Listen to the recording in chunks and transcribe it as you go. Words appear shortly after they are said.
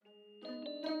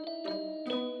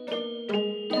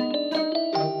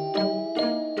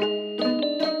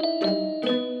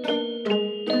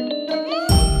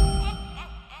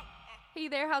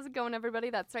phone, everybody.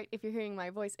 That's right. If you're hearing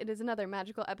my voice, it is another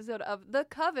magical episode of the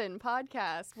Coven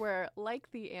podcast, where, like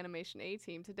the Animation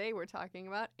A-Team, today we're talking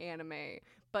about anime,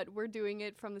 but we're doing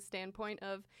it from the standpoint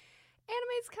of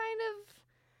anime's kind of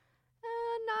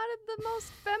not the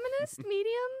most feminist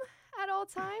medium at all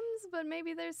times, but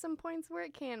maybe there's some points where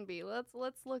it can be.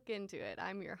 Let's look into it.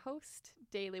 I'm your host,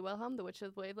 Daily Wilhelm, the Witch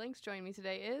of Wavelengths. Joining me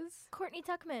today is Courtney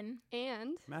Tuckman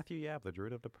and Matthew Yap, the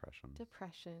Druid of Depression.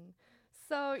 Depression.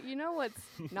 So, you know what's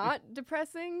not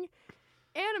depressing?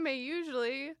 Anime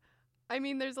usually. I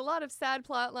mean, there's a lot of sad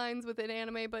plot lines within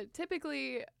anime, but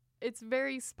typically it's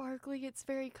very sparkly, it's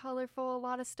very colorful, a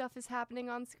lot of stuff is happening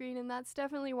on screen, and that's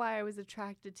definitely why I was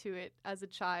attracted to it as a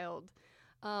child.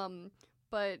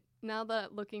 But now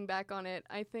that looking back on it,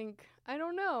 I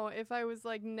don't know if I was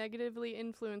like negatively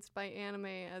influenced by anime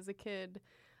as a kid.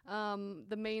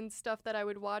 The main stuff that I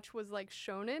would watch was like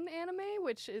shonen anime,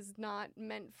 which is not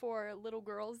meant for little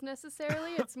girls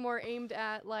necessarily. It's more aimed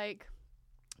at like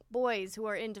boys who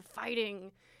are into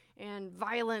fighting and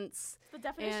violence. The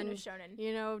definition and, of shonen.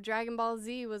 You know, Dragon Ball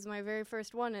Z was my very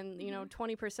first one, and you know,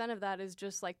 20% of that is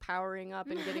just like powering up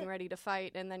and getting ready to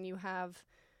fight, and then you have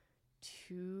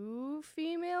two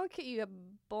female you have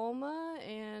Bulma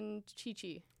and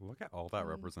Chi-Chi. Look at all that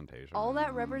representation. All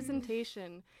that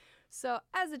representation. So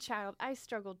as a child, I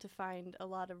struggled to find a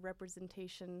lot of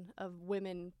representation of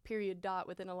women, period, dot,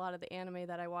 within a lot of the anime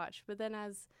that I watched. But then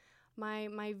as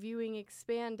my viewing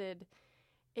expanded,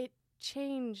 it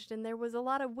changed, and there was a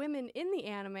lot of women in the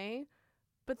anime,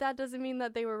 but that doesn't mean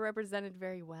that they were represented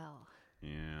very well.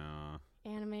 Yeah.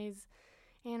 Anime's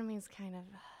kind of...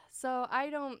 So I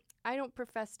don't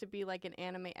profess to be like an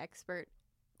anime expert.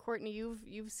 Courtney,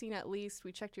 you've seen at least,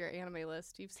 we checked your anime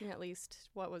list, you've seen at least,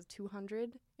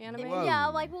 200 anime? Whoa. Yeah,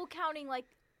 like, well, counting, like,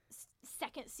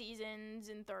 second seasons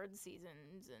and third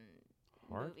seasons and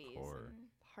movies. And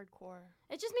Hardcore.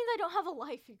 it just means I don't have a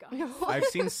life, you guys. I've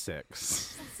seen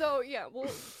 6. So, yeah,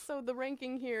 so the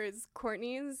ranking here is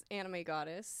Courtney's anime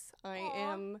goddess. I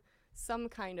am some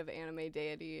kind of anime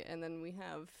deity, and then we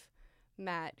have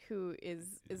Matt, who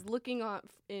is looking on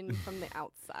in from the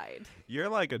outside. You're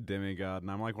like a demigod,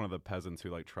 and I'm like one of the peasants who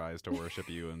like tries to worship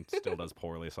you and still does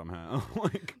poorly somehow.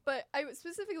 Like, But I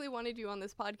specifically wanted you on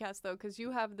this podcast, though, because you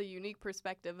have the unique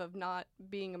perspective of not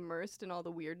being immersed in all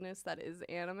the weirdness that is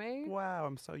anime. wow,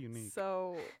 I'm so unique.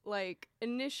 So, like,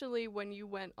 initially when you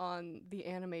went on the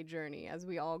anime journey, as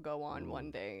we all go on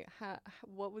one day,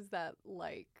 what was that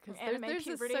like? Because there's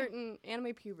puberty? a certain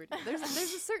anime puberty. There's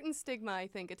a certain stigma, I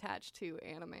think, attached to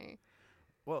anime.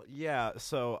 Well, yeah,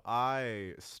 so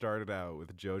I started out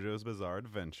with JoJo's Bizarre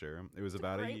Adventure. It was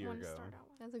about a year ago.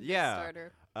 That's a good Yeah.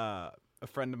 starter. A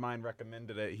friend of mine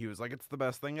recommended it. He was like, it's the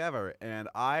best thing ever. And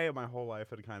I, my whole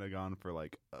life, had kind of gone for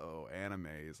like, oh, anime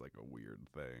is like a weird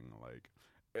thing. Like,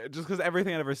 just because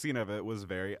everything I'd ever seen of it was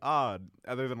very odd,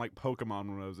 other than like Pokemon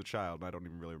when I was a child. And I don't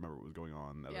even really remember what was going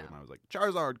on, other than I was like,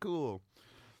 Charizard, cool.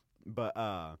 But,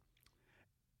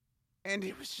 and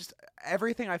it was just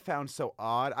everything I found so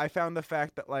odd. I found the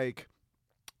fact that, like,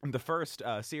 in the first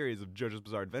series of JoJo's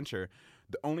Bizarre Adventure,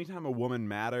 the only time a woman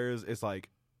matters is, like,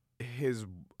 his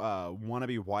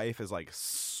wannabe wife is, like,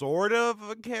 sort of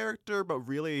a character, but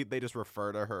really they just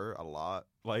refer to her a lot.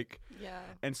 Like, Yeah.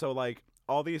 and so, like,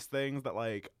 all these things that,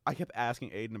 like, I kept asking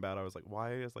Aiden about. I was like,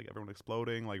 why is, like, everyone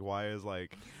exploding? Like, why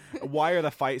are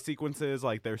the fight sequences,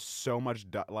 like, there's so much,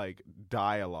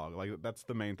 dialogue. Like, that's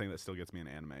the main thing that still gets me in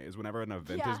anime, is whenever an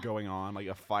event is going on, like,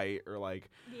 a fight, or, like,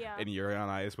 in Yuri on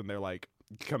Ice, when they're, like,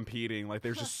 competing, like,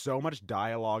 there's just so much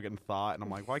dialogue and thought, and I'm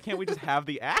like, why can't we just have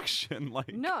the action?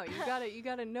 Like, No, you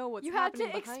gotta know what's You have to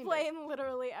happening behind explain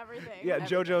literally everything. yeah,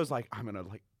 everything. JoJo's like, I'm gonna,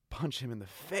 like, punch him in the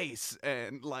face,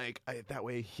 and like that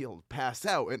way he'll pass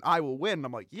out and I will win.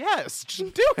 I'm like, yes,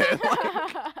 just do it.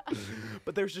 Like,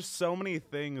 but there's just so many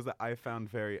things that I found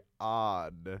very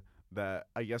odd that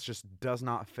I guess just does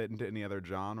not fit into any other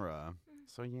genre.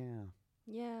 So yeah.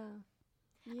 Yeah.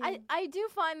 I do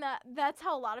find that that's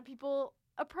how a lot of people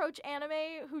approach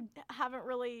anime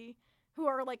who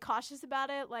are like cautious about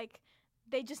it. Like,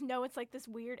 they just know it's like this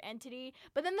weird entity.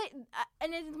 But then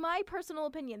and it's my personal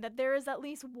opinion that there is at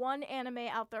least one anime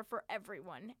out there for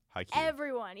everyone. Haikyuu.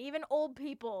 Everyone, even old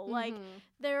people. Like,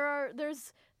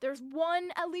 there's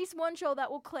at least one show that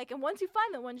will click. And once you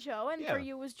find that one show, and for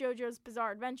you it was JoJo's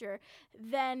Bizarre Adventure,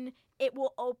 then it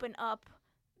will open up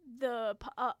the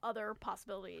other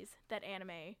possibilities that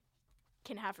anime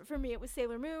can have. For me, it was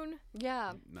Sailor Moon.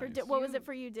 Yeah. Nice. What was it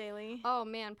for you, Daily? Oh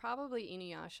man, probably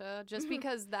Inuyasha, just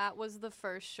because that was the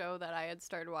first show that I had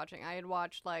started watching. I had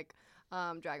watched like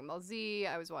Dragon Ball Z,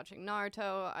 I was watching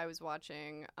Naruto, I was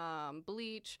watching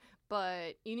Bleach,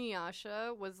 but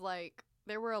Inuyasha was like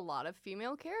there were a lot of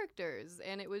female characters,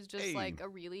 and it was just like a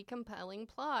really compelling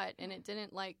plot, and it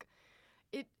didn't like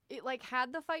it like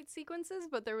had the fight sequences,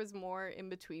 but there was more in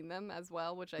between them as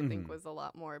well, which I think was a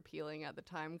lot more appealing at the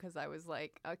time, because I was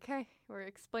like, okay, we're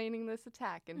explaining this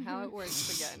attack and how it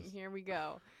works again. Here we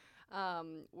go.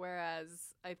 Whereas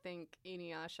I think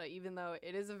Inuyasha, even though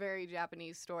it is a very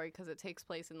Japanese story because it takes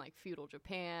place in like feudal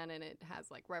Japan and it has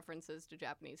like references to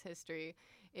Japanese history,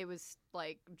 it was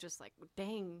like just like,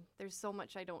 dang, there's so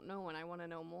much I don't know and I want to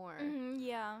know more.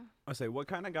 Yeah. I say what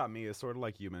kind of got me is sort of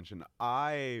like you mentioned.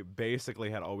 I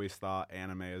basically had always thought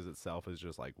anime as itself is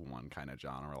just like one kind of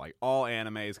genre. Like all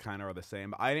animes kind of are the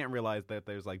same. But I didn't realize that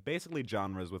there's like basically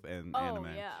genres within anime. Oh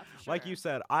yeah, for sure. Like you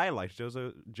said, I liked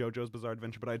JoJo's Bizarre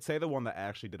Adventure, but I'd say the one that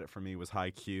actually did it for me was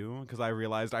Haikyuu, because I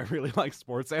realized I really like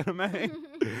sports anime.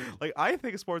 Like I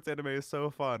think sports anime is so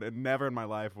fun, and never in my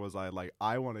life was I like,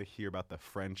 I want to hear about the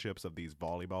friendships of these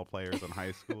volleyball players in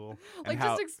high school. Like and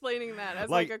how, just explaining that as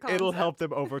like a concept. It'll help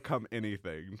them overcome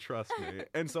anything, trust me.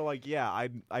 And so like, yeah,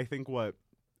 I think what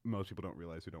most people don't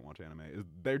realize who don't watch anime is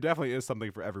there definitely is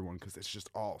something for everyone, because it's just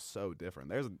all so different.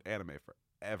 There's an anime for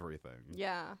everything.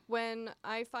 Yeah. When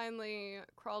I finally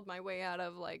crawled my way out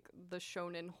of like the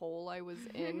shonen hole I was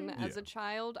in as a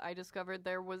child, I discovered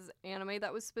there was anime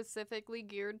that was specifically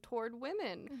geared toward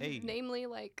women. Namely,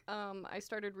 like I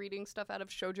started reading stuff out of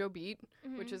Shoujo Beat,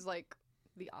 which is like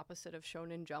the opposite of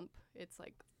Shonen Jump. It's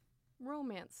like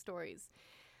romance stories.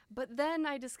 But then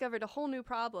I discovered a whole new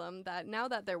problem, that now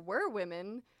that there were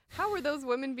women, how were those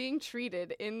women being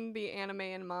treated in the anime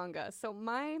and manga? So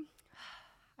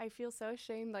I feel so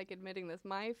ashamed like admitting this.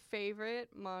 My favorite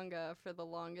manga for the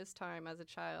longest time as a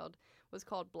child was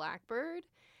called Blackbird,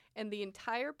 and the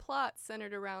entire plot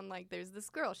centered around like there's this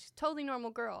girl. She's a totally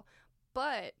normal girl,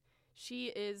 but she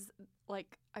is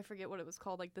like, I forget what it was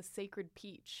called, like the Sacred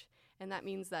Peach. And that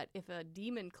means that if a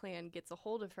demon clan gets a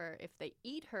hold of her, if they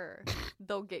eat her,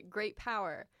 they'll get great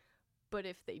power. But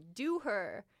if they do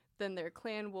her, then their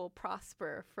clan will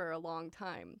prosper for a long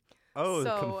time. Oh,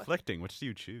 so, conflicting. Which do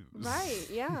you choose? Right,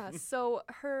 yeah. So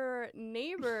her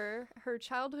neighbor, her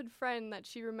childhood friend that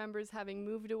she remembers having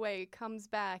moved away, comes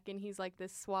back, and he's like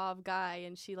this suave guy,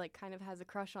 and she like kind of has a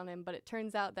crush on him. But it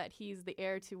turns out that he's the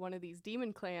heir to one of these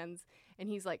demon clans, and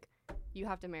he's like, you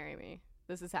have to marry me.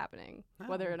 This is happening,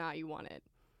 whether or not you want it.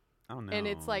 Oh, no. And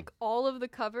it's like all of the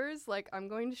covers, like, I'm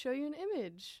going to show you an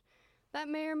image that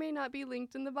may or may not be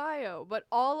linked in the bio, but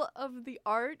all of the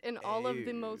art and all of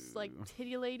the most like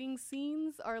titillating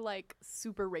scenes are like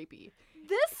super rapey.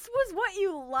 This was what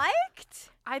you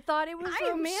liked? I thought it was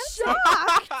romantic.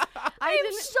 I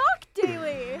am shocked,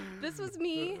 Daily. This was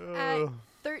me at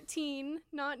 13,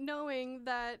 not knowing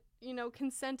that, you know,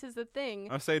 consent is a thing.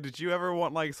 I say, did you ever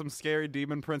want like some scary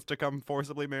demon prince to come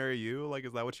forcibly marry you? Like,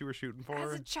 is that what you were shooting for?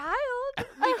 As a child,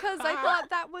 because I thought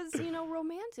that was, you know,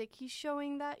 romantic. He's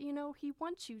showing that, you know, he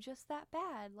wants you just that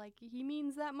bad. Like, he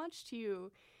means that much to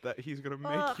you. That he's gonna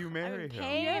make you marry him.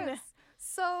 Yes.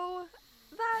 So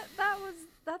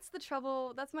that's the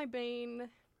trouble. That's my main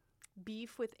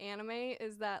beef with anime,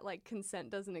 is that like consent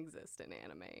doesn't exist in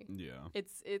anime. Yeah.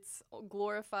 It's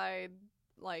glorified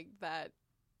like that.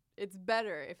 It's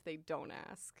better if they don't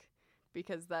ask,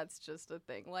 because that's just a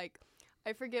thing. Like,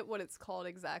 I forget what it's called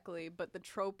exactly, but the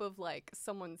trope of like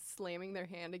someone slamming their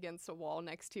hand against a wall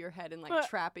next to your head and like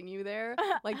trapping you there,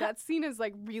 like that scene is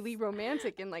like really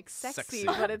romantic and like sexy.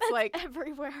 But it's like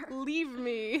everywhere. Leave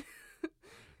me.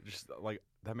 Just like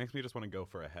that makes me just want to go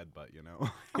for a headbutt, you know?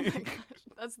 Oh my gosh,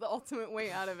 that's the ultimate way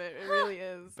out of it. It really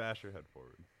is. Bash your head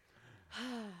forward.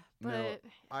 But no,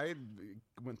 I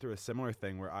went through a similar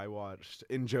thing where I watched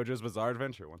in JoJo's Bizarre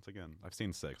Adventure. Once again, I've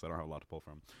seen 6. I don't have a lot to pull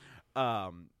from.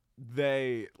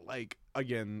 They like,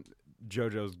 again,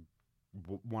 JoJo's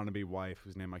wannabe wife,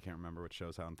 whose name I can't remember, which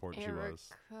shows how important she was.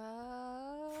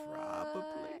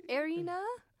 Probably Erina.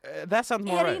 That sounds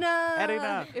more Erina. Right.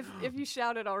 Erina. If you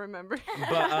shout it, I'll remember.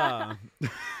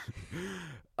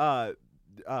 But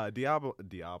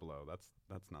Diablo.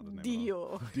 That's not the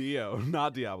name. Dio,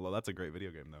 not Diablo. That's a great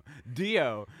video game though.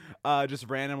 Dio just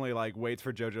randomly like waits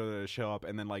for JoJo to show up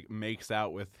and then like makes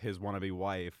out with his wannabe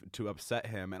wife to upset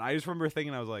him. And I just remember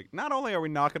thinking, I was like, not only are we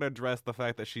not going to address the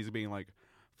fact that she's being like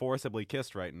forcibly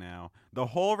kissed right now, the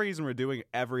whole reason we're doing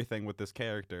everything with this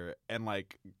character and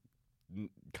like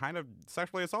kind of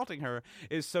sexually assaulting her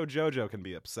is so JoJo can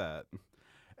be upset.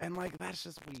 And, like, that's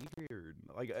just weird.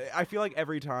 Like, I feel like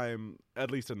every time, at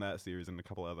least in that series and a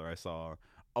couple other I saw,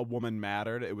 a woman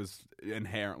mattered, it was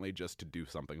inherently just to do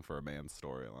something for a man's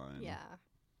storyline. Yeah.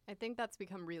 I think that's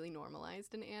become really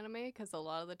normalized in anime, because a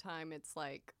lot of the time it's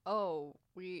like, oh,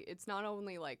 it's not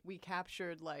only, like, we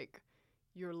captured, like,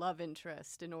 your love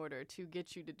interest in order to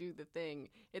get you to do the thing.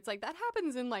 It's like that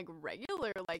happens in like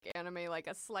regular like anime, like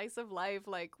a slice of life,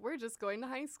 like we're just going to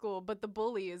high school, but the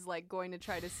bully is like going to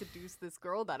try to seduce this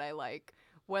girl that I like,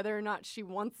 whether or not she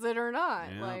wants it or not.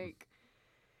 Yeah. Like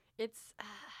it's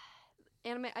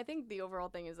anime. I think the overall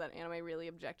thing is that anime really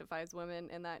objectifies women,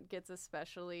 and that gets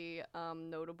especially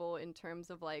notable in terms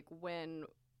of like when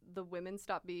the women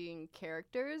stop being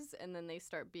characters and then they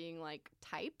start being like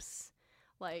types.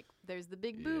 Like, there's the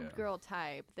big boobed girl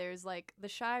type. There's, like, the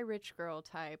shy rich girl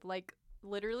type. Like,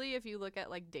 literally, if you look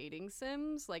at, like, dating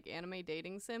sims, like, anime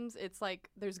dating sims, it's, like,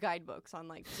 there's guidebooks on,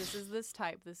 like, this is this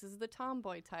type. This is the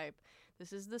tomboy type.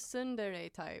 This is the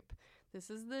tsundere type. This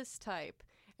is this type.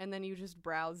 And then you just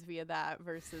browse via that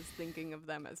versus thinking of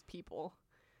them as people.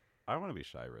 I want to be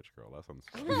shy rich girl. That sounds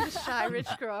I want to be the shy rich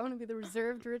girl. I want to be the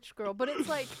reserved rich girl. But it's,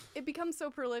 like, it becomes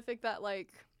so prolific that,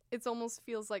 like, it almost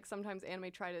feels like sometimes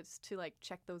anime try to like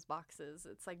check those boxes.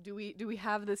 It's like, do we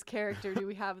have this character? Do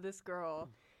we have this girl?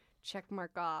 Check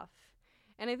mark off.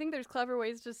 And I think there's clever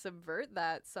ways to subvert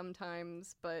that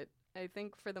sometimes, but I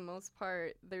think for the most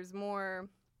part, there's more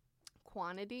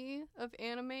quantity of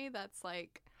anime that's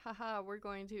like, haha, we're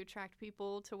going to attract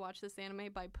people to watch this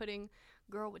anime by putting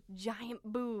girl with giant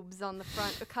boobs on the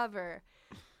front cover.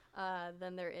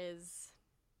 Than there is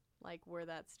like where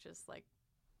that's just like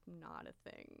not a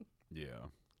thing. Yeah.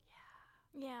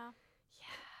 Yeah.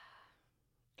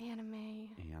 Anime.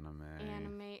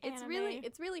 Anime.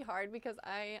 It's really hard because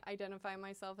I identify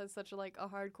myself as such a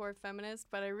hardcore feminist,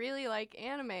 but I really like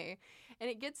anime. And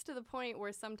it gets to the point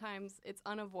where sometimes it's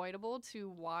unavoidable to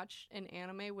watch an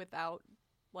anime without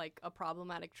like a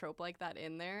problematic trope like that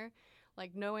in there.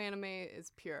 Like no anime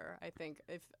is pure. I think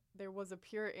if there was a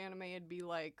pure anime, it'd be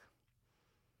like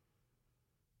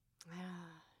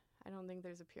I don't think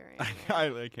there's a pure anime.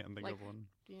 I can't think Like, of one.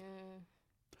 Yeah.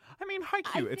 I mean,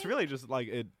 Haikyuu, it's really just like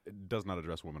it does not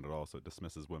address women at all, so it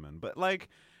dismisses women. But like,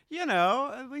 you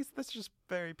know, at least that's just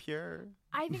very pure.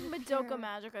 I think Madoka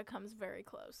Magica comes very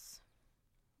close.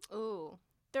 Ooh.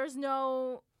 They're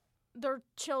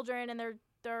children and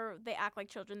they act like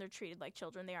children. They're treated like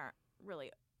children. They aren't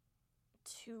really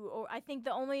too. I think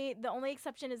the only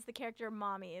exception is the character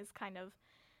Mommy is kind of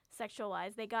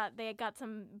sexualized. They got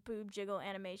some boob jiggle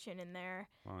animation in there.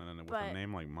 Well, and then with a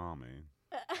name like Mommy.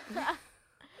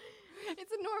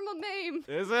 It's a normal name.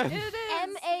 Is it? It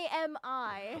is.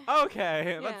 Mami.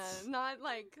 Okay. Yeah, That's... not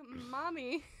like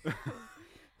Mommy.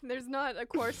 There's not a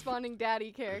corresponding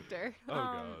daddy character. Oh,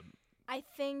 God. I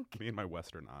think... Me and my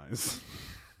Western eyes.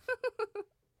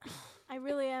 I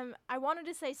really am. I wanted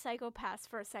to say Psycho-Pass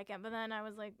for a second, but then I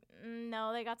was like,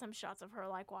 no, they got some shots of her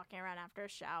like walking around after a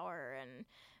shower and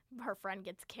her friend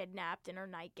gets kidnapped in her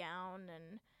nightgown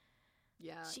and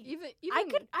Yeah, even I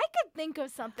could think of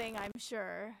something, I'm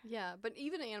sure. Yeah, but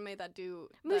even anime that do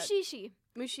Mushishi.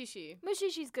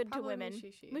 Mushishi's good Probably to women.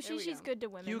 Mushishi. Mushishi's good to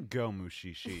women. You go,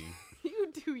 Mushishi.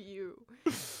 You do you.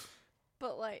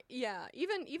 But like, yeah,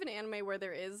 even anime where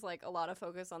there is like a lot of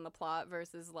focus on the plot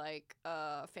versus like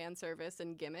fan service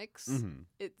and gimmicks,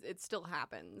 it still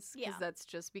happens because that's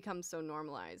just become so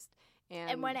normalized.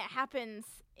 And when it happens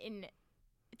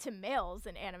to males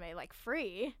in anime, like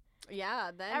Free. Yeah,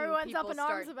 then everyone's people up in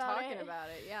arms start about talking it. about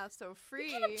it. Yeah, so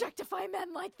Free. You can't objectify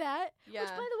men like that. Yeah. Which,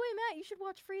 by the way, Matt, you should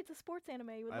watch Free. It's a sports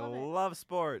anime. You would I love it. love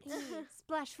sports.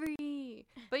 Splash Free.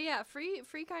 But yeah,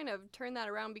 Free kind of turned that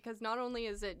around because not only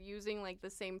is it using like the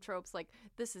same tropes, like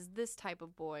this is this type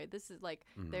of boy. This is like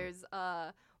there's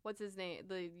what's his name?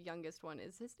 The youngest one.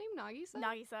 Is his name Nagisa?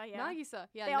 Nagisa, yeah. Nagisa.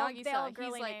 Yeah, They Nagisa. all have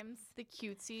girly He's like names. the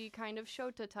cutesy kind of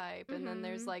Shota type. And then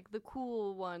there's like the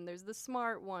cool one, there's the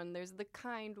smart one, there's the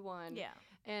kind one. Yeah.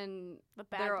 And the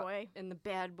bad boy. And the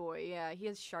bad boy, yeah. He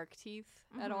has shark teeth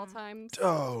at all times.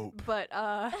 Dope. But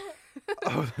oh,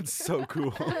 that's so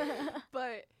cool.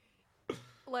 But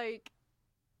like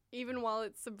even while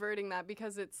it's subverting that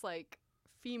because it's like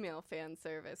female fan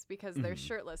service because they're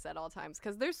shirtless at all times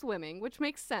because they're swimming, which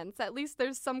makes sense. At least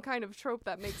there's some kind of trope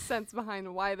that makes sense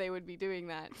behind why they would be doing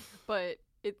that. But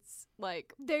it's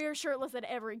like they're shirtless at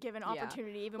every given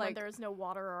opportunity, even when there's no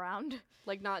water around.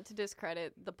 Like, not to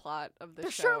discredit the plot of the show.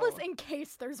 They're shirtless in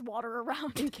case there's water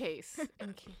around. In case.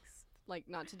 Like,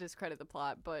 not to discredit the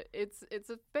plot, but it's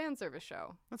a fan service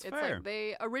show. That's it's fair. Like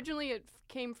they originally it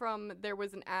came from there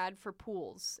was an ad for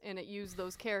pools and it used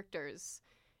those characters,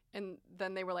 and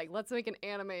then they were like, let's make an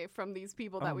anime from these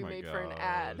people that we made for an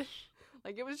ad.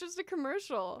 Like, it was just a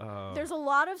commercial. There's a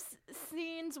lot of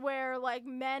scenes where, like,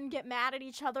 men get mad at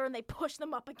each other and they push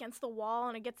them up against the wall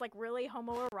and it gets, like, really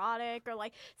homoerotic, or,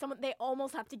 like, they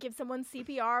almost have to give someone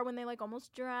CPR when they, like,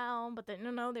 almost drown, but then,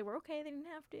 no, they were okay. They didn't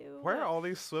have to. Where are all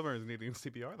these swimmers needing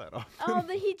CPR that often? Oh,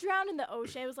 he drowned in the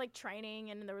ocean. It was, like,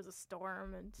 training, and there was a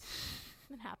storm, and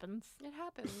it happens. It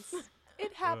happens.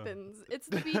 It happens. It's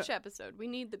the beach episode. We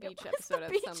need the beach episode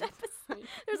at some point.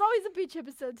 There's always a beach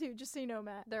episode, too, just so you know,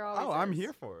 Matt. There always is. I'm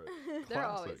here for it. There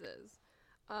always is.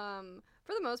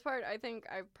 For the most part, I think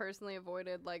I've personally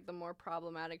avoided, like, the more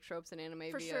problematic tropes in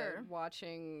anime via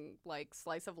watching, like,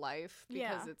 Slice of Life,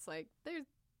 because it's like, there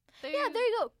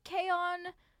you go. K-On,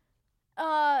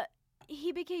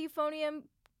 Hibike Euphonium,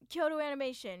 Kyoto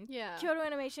Animation. Yeah. Kyoto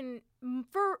Animation,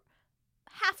 for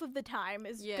half of the time,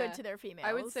 is good to their females.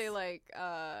 I would say, like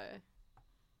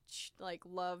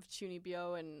Love,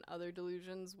 Chunibyo, and Other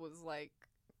Delusions was, like,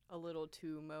 a little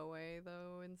too moe,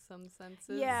 though, in some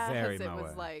senses. Yeah. Very because it moe.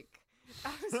 was, like,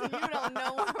 you don't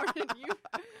know what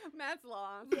Matt's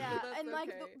lost. Yeah, That's and, like,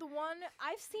 okay. the one,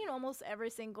 I've seen almost every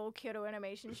single Kyoto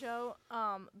Animation show.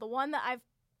 The one that I've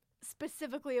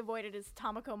specifically avoided is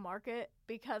Tamako Market,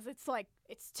 because it's, like,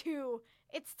 it's too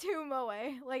moe.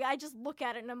 Like, I just look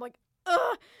at it and I'm like,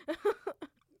 ugh! Matt,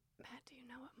 do you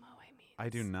know what moe means? I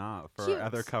do not. For Cute. our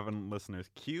other Coven listeners,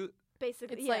 cute?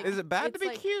 Basically, It's yeah. like- Is it bad to It's be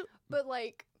like- cute? But,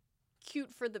 like,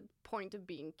 cute for the point of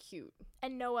being cute.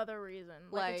 And no other reason.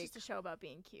 Like, it's Like- just a show about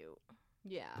being cute.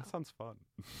 Yeah. That sounds fun.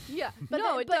 Yeah. But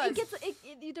no, then, it but does. it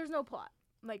gets there's no plot.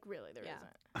 Like, really, there Yeah.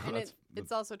 not. And That's-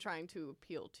 it's also trying to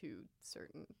appeal to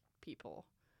certain people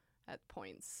at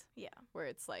points Yeah. where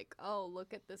it's like, oh,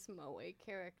 look at this moe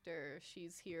character.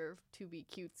 She's here to be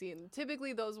cutesy. And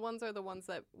typically those ones are the ones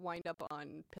that wind up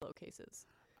on pillowcases.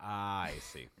 I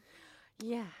see.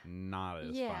 Yeah. Not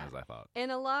as Yeah. fun as I thought.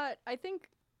 And I think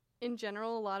in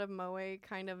general, a lot of moe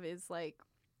kind of is like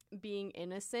being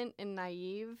innocent and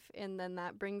naive. And then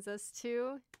that brings us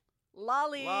to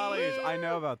lollies. Lollies. I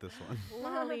know about this one.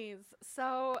 Lollies.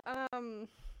 So,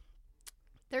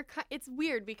 it's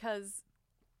weird because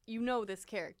you know this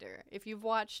character. If you've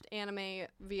watched anime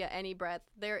via any breath,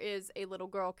 there is a little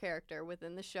girl character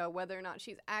within the show, whether or not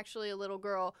she's actually a little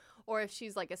girl or if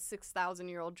she's like a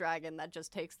 6,000-year-old dragon that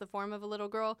just takes the form of a little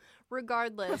girl.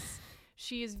 Regardless,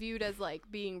 she is viewed as like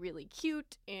being really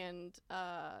cute and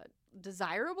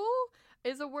desirable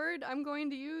is a word I'm going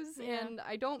to use, and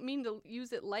I don't mean to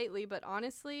use it lightly, but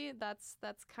honestly, that's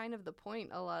kind of the point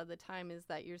a lot of the time, is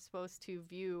that you're supposed to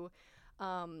view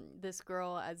this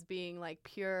girl as being like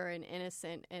pure and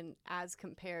innocent, and as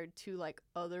compared to like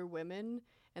other women,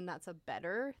 and that's a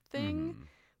better thing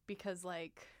because,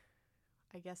 like,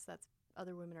 I guess that's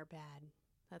other women are bad.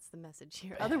 That's the message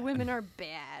here. Other women are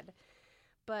bad.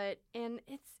 But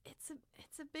it's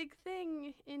a big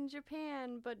thing in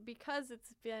Japan, but because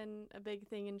it's been a big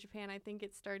thing in Japan, I think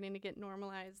it's starting to get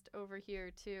normalized over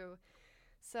here too.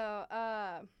 So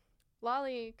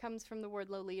lolly comes from the word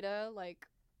Lolita, like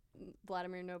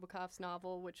Vladimir Nabokov's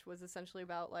novel, which was essentially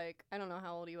about, like, I don't know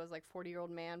how old he was, like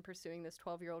 40-year-old man pursuing this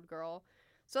 12-year-old girl.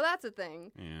 So that's a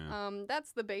thing. Yeah.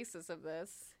 That's the basis of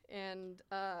this. And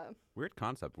Weird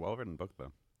concept. Well written book,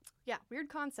 though. yeah, weird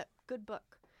concept. Good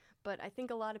book. But I think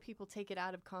a lot of people take it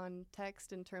out of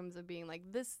context in terms of being like,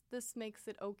 this makes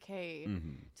it okay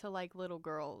to like little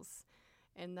girls,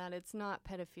 and that it's not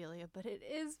pedophilia, but it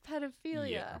is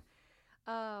pedophilia.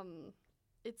 Yeah.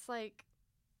 It's like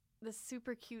the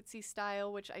super cutesy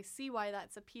style, which I see why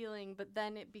that's appealing, but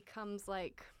then it becomes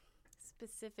like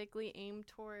specifically aimed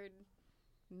toward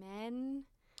men.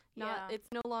 It's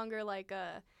no longer like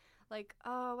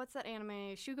what's that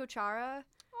anime? Shugochara,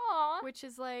 Aww. which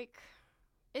is like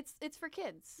it's for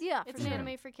kids. Yeah, it's for an sure.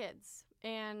 anime for kids,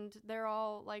 and they're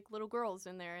all like little girls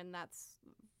in there, and that's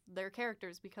their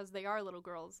characters because they are little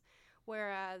girls.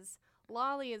 Whereas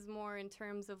lolly is more in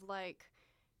terms of like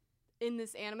in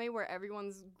this anime where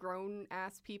everyone's grown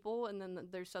ass people, and then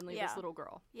there's suddenly this little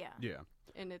girl, Yeah. Yeah.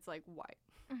 and it's like, why?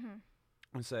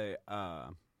 I'd say,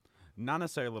 not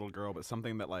necessarily a little girl, but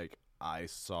something that, like, I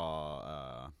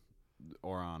saw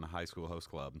on High School Host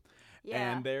Club.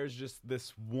 Yeah. And there's just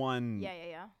this one.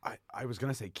 Yeah. I was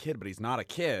gonna say kid, but he's not a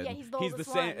kid. Yeah, he's the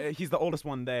oldest same. one. He's the oldest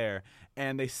one there,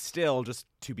 and they still, just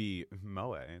to be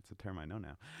moe, it's a term I know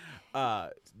now.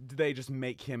 They just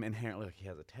make him inherently like he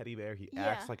has a teddy bear. He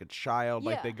acts like a child.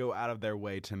 Like Yeah. they go out of their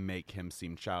way to make him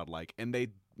seem childlike, and they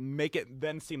make it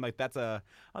then seem like that's a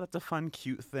fun,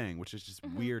 cute thing, which is just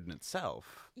weird in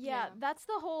itself. Yeah, Yeah. that's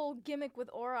the whole gimmick with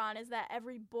Oran, is that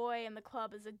every boy in the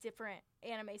club is a different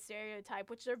anime stereotype,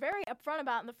 which they're very upfront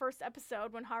about in the first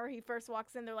episode when Haruhi first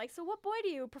walks in. They're like, "So what boy do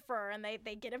you prefer?" And they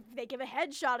give a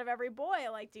headshot of every boy.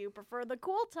 Like, do you prefer the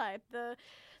cool type, the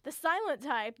silent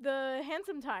type, the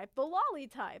handsome type, the lolly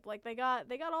type? Like, they got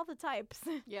all the types.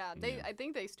 Yeah, I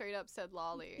think they straight up said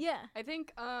lolly. Yeah. I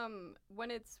think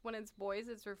when it's boys,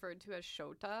 it's referred to as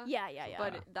shota. Yeah.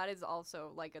 But that is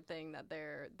also like a thing that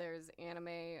there's anime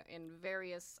and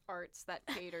various arts that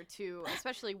cater to,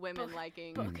 especially women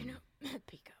liking. Boku no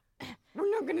Pico. We're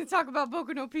not going to talk about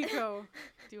Boku no Pico.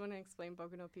 Do you want to explain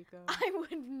Boku no Pico? I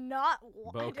would not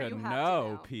want Boku You have to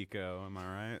no now. Pico, am I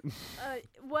right?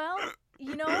 Well,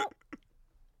 you know,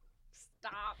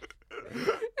 Stop.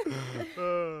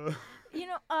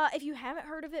 if you haven't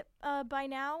heard of it by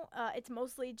now, it's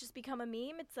mostly just become a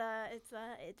meme. It's a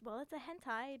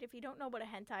hentai. If you don't know what a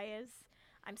hentai is,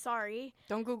 I'm sorry.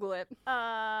 Don't Google it.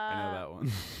 I know that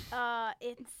one.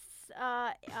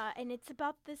 And it's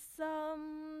about this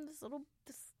little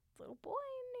boy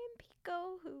named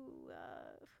Pico who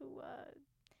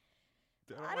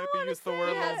I don't wanna use the say word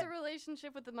He it. has a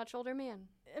relationship with a much older man.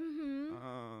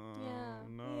 Oh, Yeah.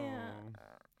 no.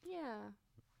 Yeah.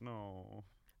 No.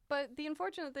 But the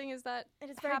unfortunate thing is that It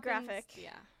is very happens- graphic.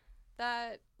 Yeah.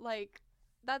 That, like,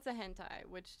 that's a hentai,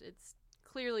 which it's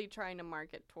clearly trying to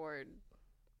market toward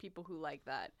people who like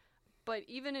that. But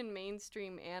even in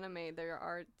mainstream anime, there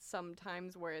are some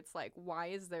times where it's like, why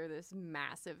is there this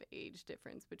massive age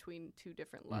difference between two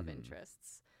different love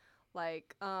interests?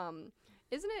 Like,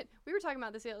 isn't it? We were talking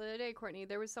about this the other day, Courtney.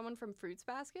 There was someone from Fruits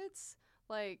Baskets.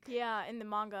 Like, Yeah, in the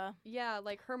manga. yeah,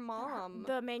 like her mom.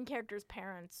 The main character's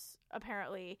parents,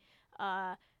 apparently,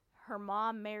 her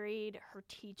mom married her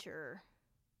teacher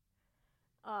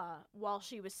while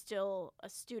she was still a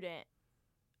student.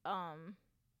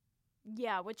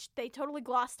 Yeah, which they totally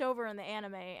glossed over in the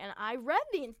anime, and I read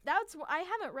I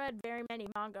haven't read very many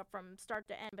manga from start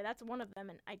to end, but that's one of them,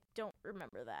 and I don't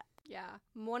remember that. Yeah.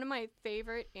 One of my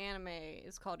favorite anime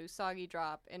is called Usagi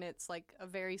Drop, and it's like a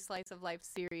very slice of life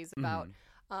series about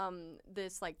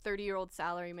this like 30-year-old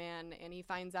salaryman, and he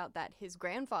finds out that his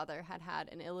grandfather had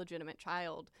an illegitimate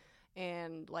child.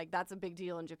 And like that's a big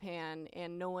deal in Japan,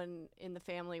 and no one in the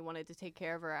family wanted to take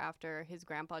care of her after his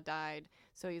grandpa died.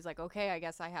 So he's like, okay, I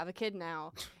guess I have a kid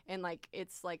now. And like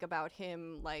it's like about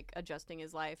him like adjusting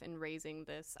his life and raising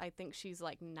this. I think she's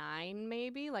like 9,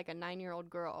 maybe like a 9-year-old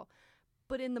girl.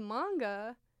 But in the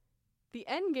manga, the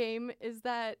end game is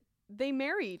that they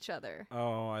marry each other.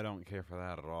 Oh, I don't care for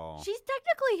that at all. She's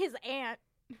technically his aunt.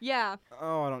 Yeah.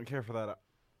 Oh, I don't care for that at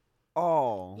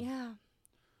all. Yeah.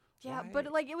 Yeah, Why?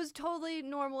 but like it was totally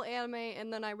normal anime,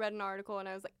 and then I read an article and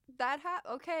I was like,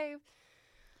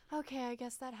 okay, I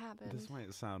guess that happened. This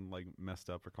might sound like messed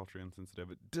up or culturally insensitive,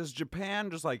 but does Japan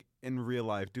just like in real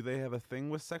life, do they have a thing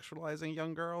with sexualizing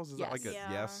young girls? Is that like a Yes.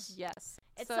 yes? Yes.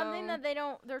 It's So- something that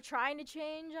they're trying to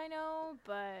change, I know,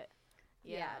 but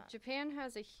Yeah, Japan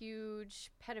has a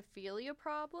huge pedophilia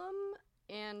problem,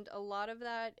 and a lot of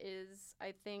that is,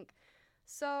 I think,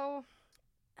 so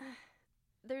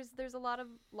there's a lot of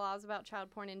laws about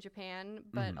child porn in Japan,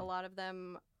 but a lot of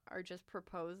them are just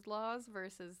proposed laws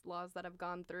versus laws that have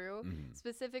gone through.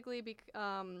 Specifically,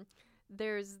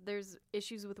 there's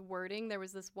issues with wording. There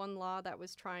was this one law that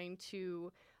was trying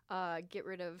to get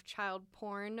rid of child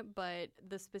porn, but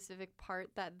the specific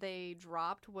part that they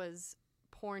dropped was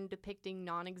porn depicting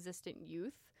non-existent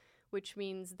youth, which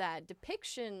means that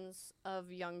depictions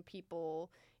of young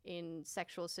people in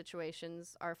sexual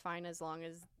situations are fine as long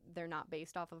as they're not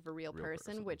based off of a real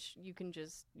person, which you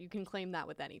can claim that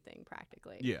with anything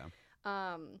practically. Yeah.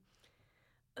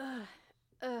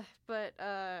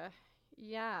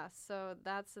 Yeah, so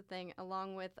that's the thing,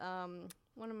 along with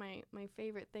one of my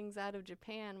favorite things out of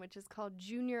Japan, which is called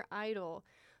Junior Idol.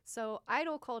 So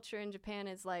idol culture in Japan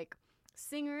is like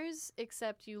singers,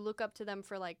 except you look up to them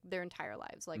for like their entire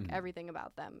lives, like everything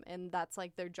about them, and that's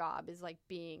like their job is like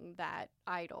being that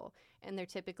idol. And they're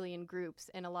typically in groups,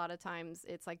 and a lot of times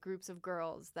it's like groups of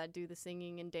girls that do the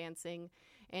singing and dancing,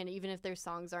 and even if their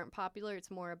songs aren't popular,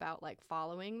 it's more about like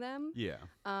following them. Yeah.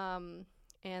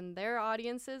 And their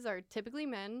audiences are typically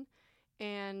men.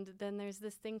 And then there's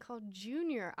this thing called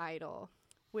Junior Idol,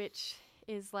 which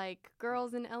is like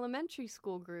girls in elementary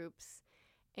school groups,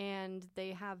 and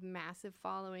they have massive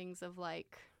followings of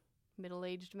like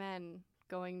middle-aged men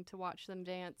going to watch them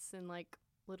dance in like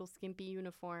little skimpy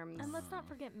uniforms. and let's not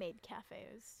forget maid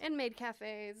cafes. And maid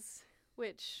cafes,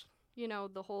 which, you know,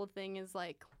 the whole thing is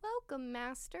like, welcome,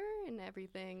 master, and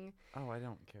everything. Oh, I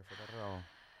don't care for that at all.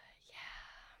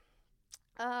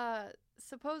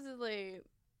 Supposedly,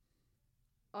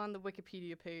 on the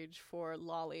Wikipedia page for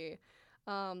Lolly,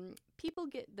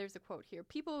 There's a quote here.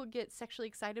 People get sexually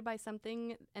excited by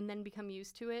something and then become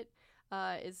used to it.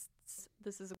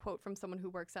 This is a quote from someone who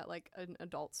works at like an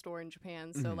adult store in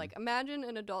Japan. So like imagine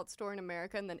an adult store in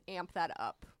America and then amp that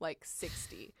up like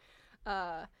 60.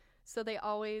 So they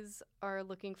always are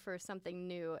looking for something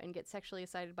new and get sexually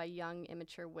excited by young,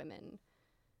 immature women.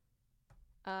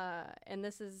 And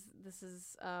this is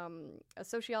a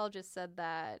sociologist said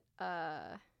that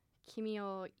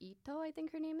Kimio Ito, I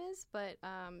think her name is, but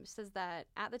says that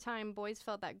at the time, boys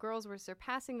felt that girls were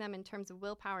surpassing them in terms of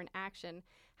willpower and action.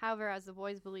 However, as the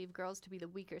boys believed girls to be the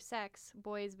weaker sex,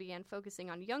 boys began focusing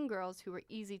on young girls who were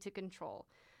easy to control.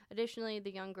 Additionally,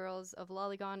 the young girls of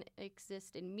Lolicon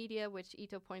exist in media, which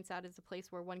Ito points out is a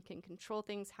place where one can control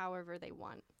things however they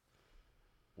want.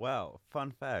 Well,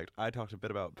 fun fact, I talked a bit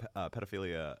about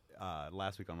pedophilia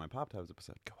last week on my Pop Tabs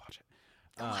episode. Go watch it.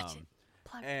 Go watch it.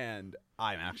 And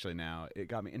I'm actually now, it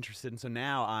got me interested. And so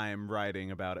now I'm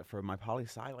writing about it for my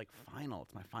poli-sci final.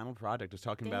 It's my final project. It's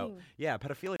talking about,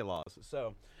 pedophilia laws.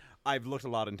 So I've looked a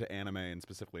lot into anime and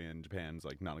specifically in Japan's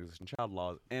like non-existent child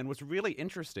laws. And what's really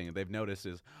interesting they've noticed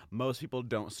is most people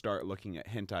don't start looking at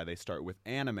hentai. They start with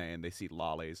anime and they see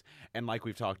lollies. And like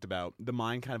we've talked about, the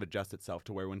mind kind of adjusts itself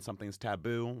to where when something's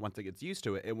taboo, once it gets used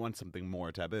to it, it wants something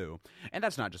more taboo. And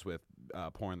that's not just with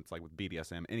porn. It's like with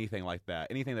BDSM, anything like that.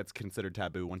 Anything that's considered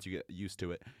taboo, once you get used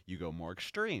to it, you go more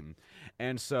extreme.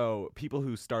 And so people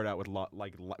who start out with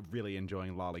really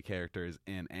enjoying lolly characters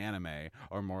in anime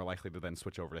are more likely to then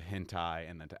switch over to hentai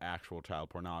and then to actual child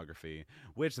pornography,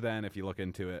 which then, if you look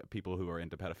into it, people who are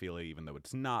into pedophilia, even though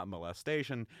it's not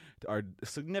molestation, are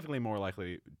significantly more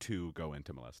likely to go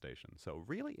into molestation. So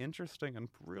really interesting and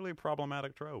really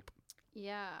problematic trope.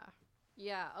 Yeah.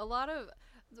 A lot of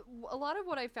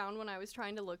what I found when I was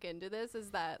trying to look into this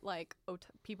is that like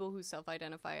people who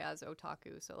self-identify as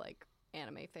otaku, so like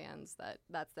anime fans,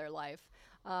 that's their life,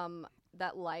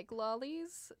 that like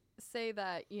lollies, say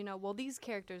that, well, these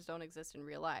characters don't exist in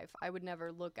real life. I would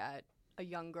never look at a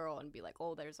young girl and be like,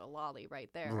 oh, there's a lolly right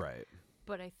there. Right.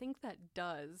 But I think that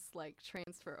does like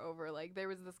transfer over. Like there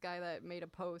was this guy that made a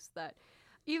post that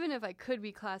even if I could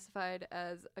be classified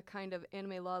as a kind of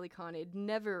anime lolicon, it'd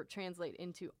never translate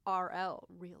into RL,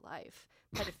 real life,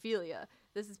 pedophilia.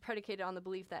 This is predicated on the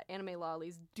belief that anime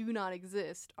lollies do not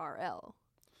exist RL.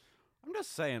 I'm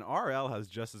just saying, RL has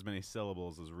just as many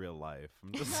syllables as real life.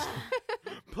 I'm just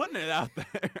putting it out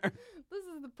there. This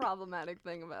is the problematic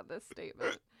thing about this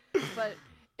statement.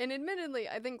 And admittedly,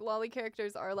 I think lolly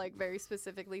characters are like very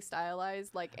specifically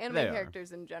stylized. Like anime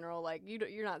characters in general, like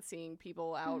you're not seeing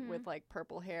people out with like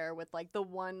purple hair with like the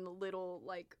one little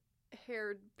like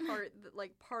haired part,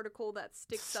 like particle that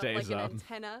sticks up like an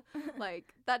antenna.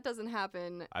 Like that doesn't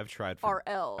happen. I've tried for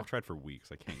RL. I've tried for weeks.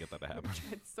 I can't get that to happen.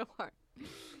 It's so hard.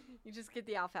 You just get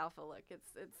the alfalfa look.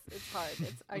 It's hard.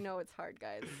 I know it's hard,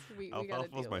 guys. We gotta deal with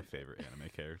it. Alfalfa's my favorite anime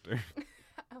character.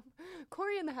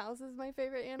 Cory in the House is my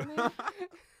favorite anime.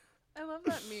 I love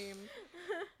that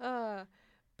meme.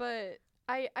 But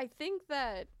I think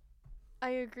that I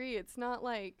agree. It's not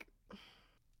like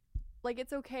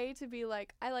it's okay to be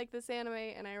like, I like this anime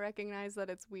and I recognize that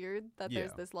it's weird that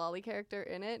there's this lolly character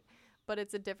in it, but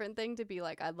it's a different thing to be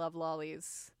like, I love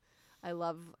lollies. I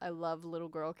love little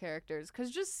girl characters,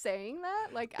 because just saying that,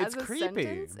 like, as a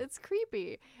sentence, it's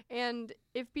creepy. And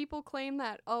if people claim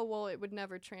that, oh, well, it would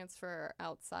never transfer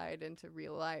outside into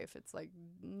real life, it's like,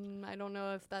 I don't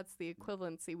know if that's the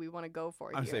equivalency we want to go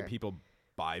for here. I say people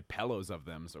buy pillows of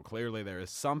them, so clearly there is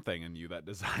something in you that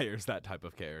desires that type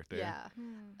of character. Yeah,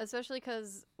 especially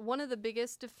because one of the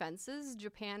biggest defenses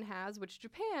Japan has, which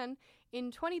Japan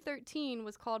in 2013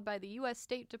 was called by the U.S.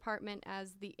 State Department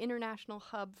as the international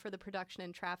hub for the production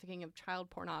and trafficking of child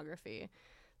pornography.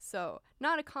 So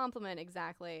not a compliment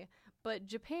exactly, but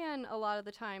Japan a lot of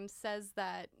the time says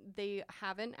that they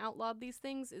haven't outlawed these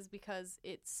things is because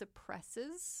it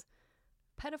suppresses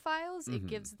pedophiles. It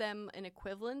gives them an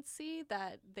equivalency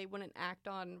that they wouldn't act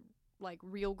on like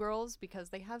real girls because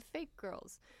they have fake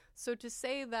girls. So to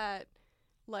say that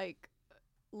like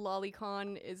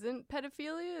lolicon isn't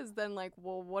pedophilia is then like,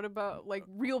 well, what about like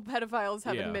real pedophiles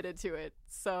have admitted to it,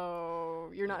 so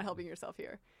you're not helping yourself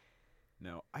here.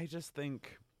 No, I just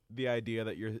think the idea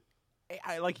that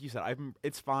I like you said,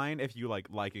 it's fine if you like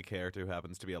a character who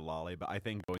happens to be a lolly, but I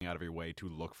think going out of your way to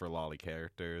look for lolly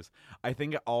characters, I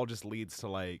think it all just leads to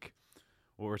like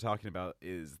what we're talking about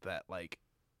is that like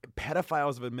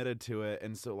pedophiles have admitted to it,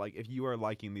 and so like if you are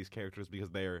liking these characters because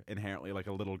they're inherently like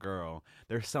a little girl,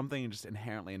 there's something just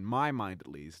inherently, in my mind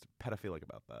at least, pedophilic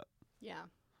about that. Yeah,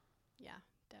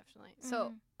 Definitely.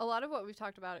 So a lot of what we've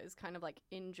talked about is kind of like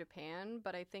in Japan,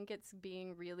 but I think it's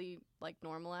being really like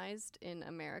normalized in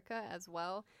America as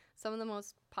well. Some of the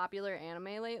most popular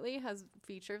anime lately has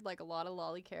featured like a lot of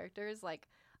lolly characters, like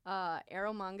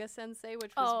Eromanga Sensei,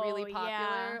 which was really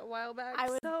popular a while back.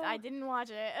 I didn't watch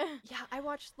it. Yeah, I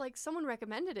watched, like, someone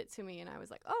recommended it to me, and I was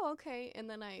like, oh, okay. And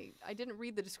then I didn't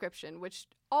read the description, which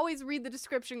always read the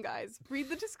description, guys. Read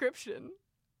the description.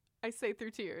 I say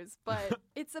through tears. But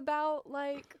it's about,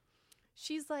 like,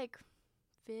 she's, like,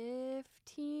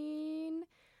 15,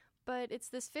 but it's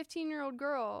this 15-year-old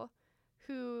girl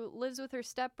who lives with her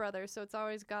stepbrother, so it's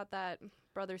always got that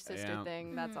brother-sister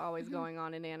thing that's always going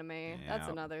on in anime. Yeah. That's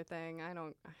another thing. I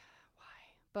don't... Why?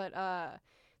 But,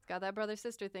 it's got that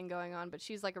brother-sister thing going on, but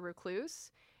she's, like, a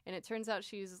recluse, and it turns out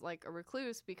she's, like, a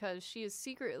recluse because she is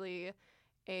secretly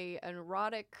an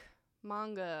erotic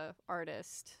manga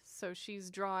artist. So she's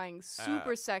drawing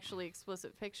super sexually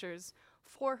explicit pictures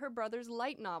for her brother's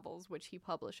light novels, which he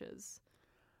publishes.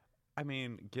 I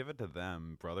mean, give it to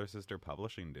them, brother-sister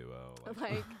publishing duo.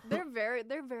 Like they're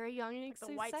very young and successful.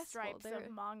 The white stripes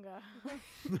of manga.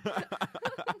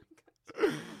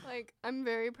 Like, I'm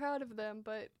very proud of them,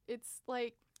 but it's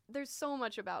like there's so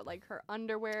much about like her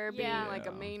underwear being like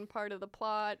a main part of the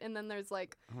plot, and then there's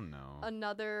like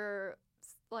another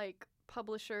like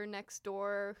publisher next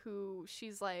door who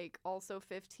she's like also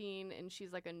 15 and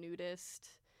she's like a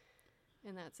nudist.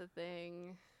 And that's a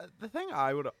thing. The thing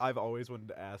I've always wanted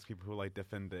to ask people who like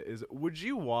defend it is, would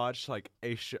you watch like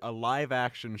a live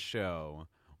action show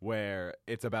where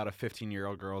it's about a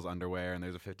 15-year-old girl's underwear and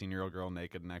there's a 15-year-old girl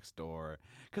naked next door?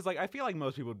 Because like I feel like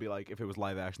most people would be like, if it was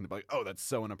live action, they'd be like, oh, that's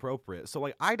so inappropriate. So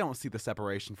like I don't see the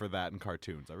separation for that in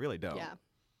cartoons. I really don't. Yeah.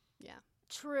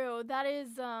 True. That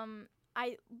is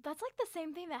that's like the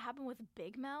same thing that happened with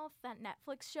Big Mouth, that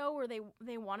Netflix show where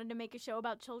they wanted to make a show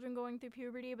about children going through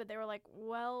puberty, but they were like,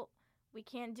 well, we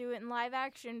can't do it in live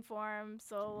action form,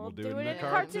 so we'll do it in a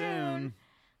cartoon.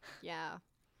 Yeah.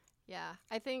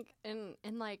 I think in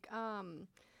like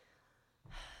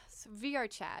so VR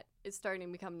chat is starting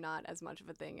to become not as much of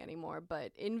a thing anymore,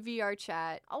 but in VR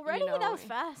chat already, that was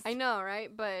fast. I know, right?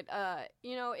 But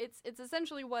it's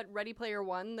essentially what Ready Player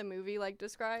One, the movie, like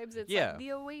describes. It's like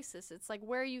the oasis. It's like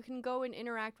where you can go and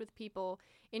interact with people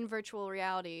in virtual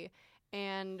reality.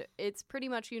 And it's pretty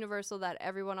much universal that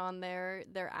everyone on their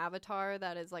avatar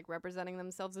that is like representing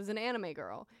themselves is an anime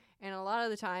girl. And a lot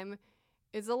of the time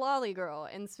it's a lolly girl,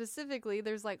 and specifically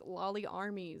there's like lolly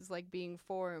armies like being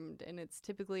formed, and it's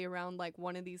typically around like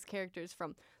one of these characters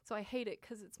from, so I hate it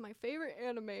because it's my favorite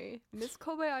anime, Miss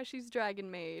Kobayashi's Dragon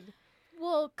Maid.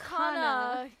 Well,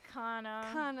 Kana.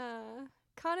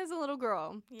 Kana's a little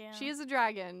girl. Yeah. She is a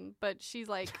dragon, but she's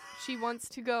like, she wants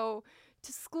to go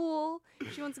to school.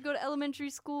 She wants to go to elementary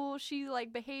school. She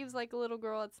like behaves like a little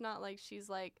girl. It's not like she's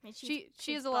like, she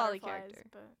is a lolly character.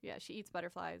 But... Yeah, she eats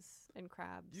butterflies and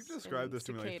crabs. You've described this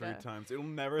to me like 3 times. It'll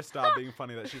never stop being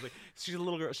funny that she's like, she's a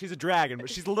little girl. She's a dragon, but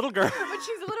she's a little girl. But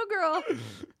she's a little girl.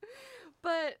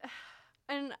 But,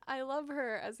 and I love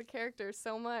her as a character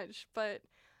so much, but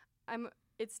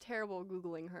it's terrible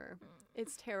Googling her.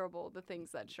 It's terrible, the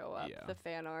things that show up, the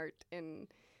fan art and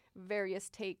various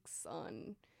takes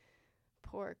on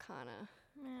poor Kana.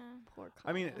 Yeah. Poor Kana.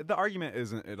 I mean, the argument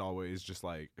isn't it always just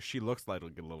like, she looks like a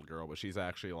little girl, but she's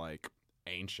actually like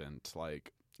ancient,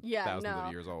 like thousands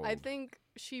of years old. I think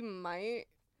she might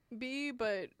be,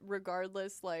 but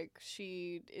regardless, like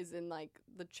she is in like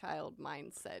the child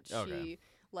mindset. Okay. She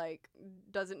like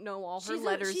doesn't know all her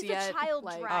letters she's yet. She's a child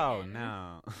like, dragon. Oh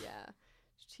no.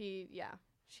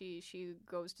 She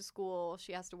goes to school.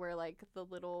 She has to wear like the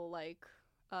little like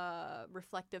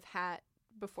reflective hat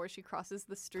before she crosses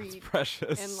the street. That's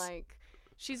precious. And like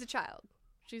she's a child.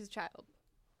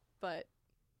 But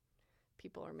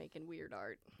people are making weird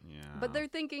art. Yeah. But they're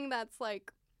thinking that's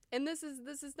like, and this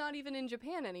is not even in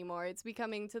Japan anymore. It's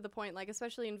becoming to the point, like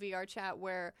especially in VR chat,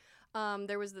 where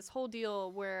there was this whole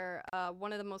deal where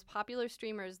one of the most popular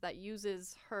streamers that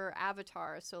uses her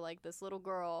avatar, so like this little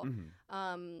girl,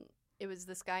 it was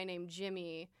this guy named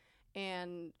Jimmy,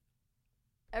 and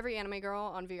every anime girl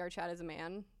on VR chat is a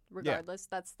man, regardless.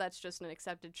 Yeah. That's just an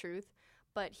accepted truth.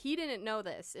 But he didn't know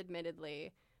this,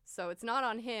 admittedly. So it's not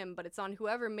on him, but it's on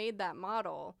whoever made that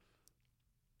model.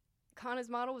 Kana's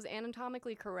model was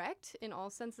anatomically correct in all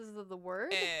senses of the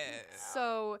word.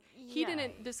 So he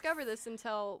didn't discover this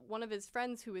until one of his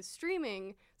friends who was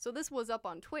streaming. So this was up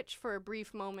on Twitch for a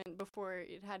brief moment before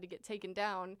it had to get taken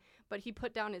down. But he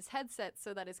put down his headset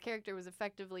so that his character was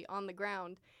effectively on the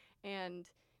ground. And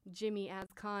Jimmy as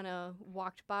Kana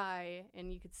walked by,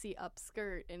 and you could see up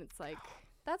skirt, and it's like...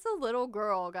 That's a little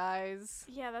girl, guys.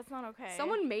 Yeah, that's not okay.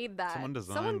 Someone made that. Someone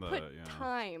designed Someone that, put yeah.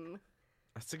 time.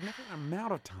 A significant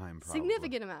amount of time, probably.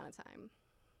 Significant amount of time.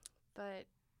 But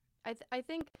I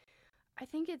think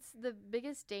it's the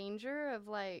biggest danger of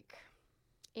like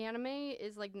anime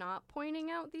is like not pointing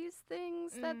out these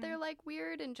things that they're like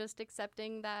weird and just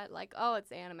accepting that like, oh,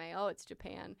 it's anime, oh, it's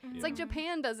Japan. It's like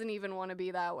Japan doesn't even want to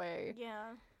be that way.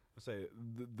 Yeah. Say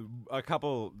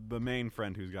the main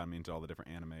friend who's gotten me into all the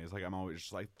different animes, like I'm always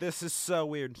just like, this is so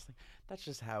weird. Just like, that's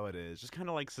just how it is. Just kind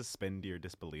of like suspend your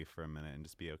disbelief for a minute and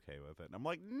just be okay with it. And I'm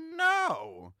like,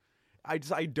 no, I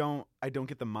don't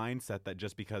get the mindset that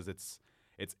just because it's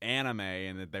anime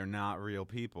and that they're not real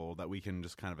people that we can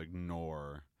just kind of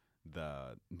ignore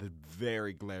the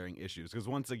very glaring issues. Because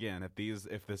once again, if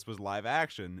this was live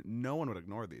action, no one would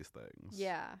ignore these things.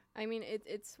 Yeah, I mean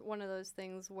it's one of those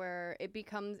things where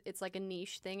it's like a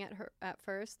niche thing at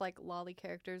first. Like lolly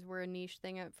characters were a niche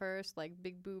thing at first. Like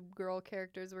big boob girl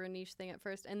characters were a niche thing at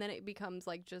first, and then it becomes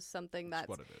like just something that's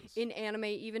what it is. in anime,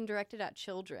 even directed at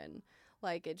children.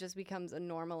 Like it just becomes a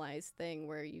normalized thing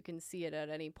where you can see it at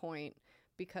any point.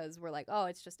 Because we're like, oh,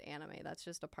 it's just anime. That's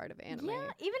just a part of anime. Yeah,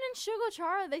 even in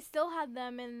Shugochara, they still had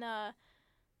them in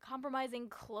compromising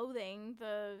clothing.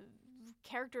 The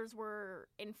characters were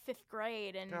in 5th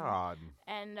grade and God.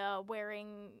 And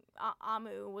wearing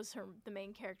Amu was the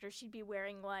main character. She'd be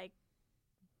wearing like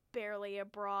barely a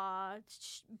bra,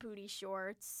 booty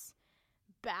shorts,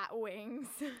 bat wings.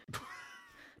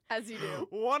 As you do.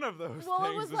 One of those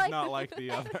things is not like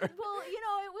the other. Well,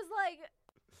 it was like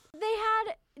they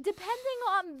had, depending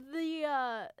on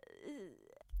the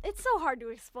it's so hard to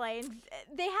explain.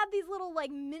 They had these little like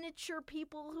miniature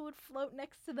people who would float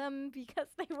next to them because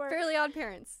they were Fairly Odd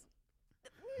Parents.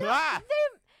 No,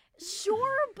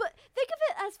 sure, but think of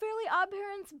it as Fairly Odd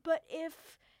Parents, but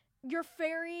if your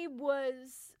fairy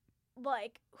was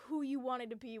like who you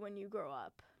wanted to be when you grow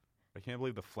up. I can't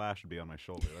believe the Flash would be on my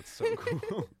shoulder. That's so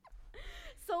cool.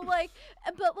 So like,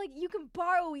 but like you can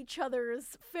borrow each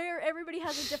other's everybody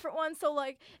has a different one. So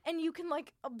like, and you can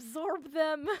like absorb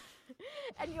them,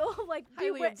 and you'll like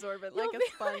highly absorb it like a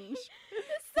sponge.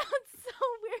 This sounds so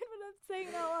weird when I'm saying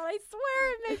it out loud. I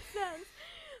swear it makes sense.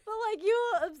 But like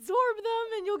you'll absorb them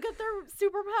and you'll get their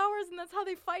superpowers, and that's how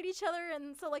they fight each other.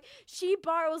 And so like she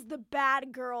borrows the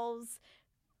bad girl's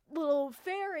little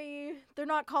fairy. They're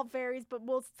not called fairies, but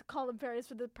we'll call them fairies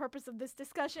for the purpose of this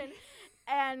discussion.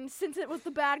 And since it was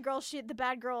the bad girl,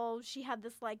 she had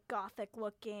this like gothic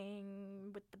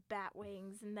looking with the bat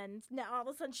wings, and then now all of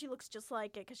a sudden she looks just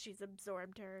like it because she's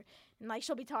absorbed her, and like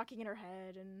she'll be talking in her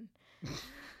head, and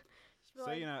so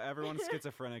like, everyone's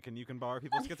schizophrenic, and you can borrow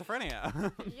people's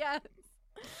schizophrenia. Yes.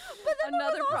 But then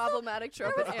another problematic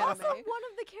trope in anime. There was also one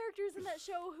of the characters in that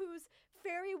show whose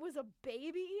fairy was a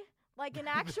baby. Like an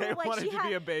actual, they like wanted she to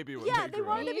be a baby when yeah, they they grew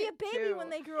wanted up. to be a baby too. when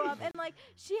they grew up, and like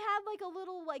she had like a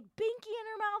little like binky in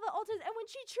her mouth that alters, and when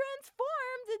she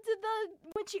transformed into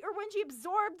when she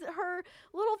absorbed her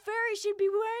little fairy, she'd be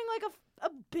wearing like a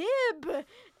bib, and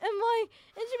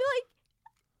she'd be like,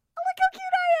 oh, look how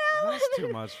cute I am. That's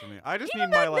too much for me. I just Even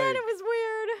need my back then it was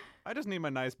weird. I just need my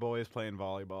nice boys playing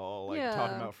volleyball, like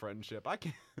talking about friendship. I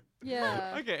can't.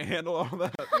 Yeah. I can't handle all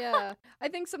that. Yeah. I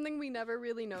think something we never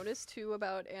really noticed too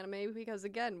about anime, because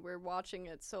again, we're watching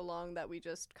it so long that we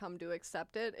just come to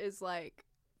accept it, is like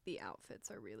the outfits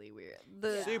are really weird.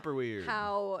 Super weird.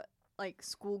 How like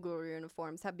schoolgirl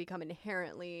uniforms have become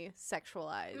inherently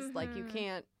sexualized. Mm-hmm. Like you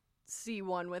can't see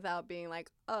one without being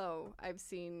like, oh, I've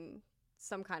seen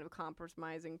some kind of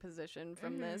compromising position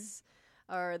from this.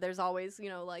 Or there's always,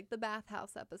 like the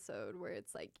bathhouse episode where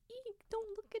it's like, eek, don't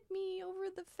look at me over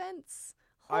the fence.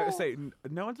 I would say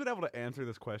no one's been able to answer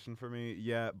this question for me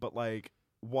yet, but like,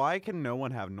 why can no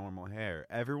one have normal hair?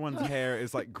 Everyone's hair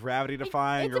is like gravity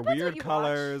defying or weird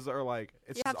colors or like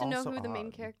it's you have to know so who the main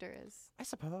odd. character is. I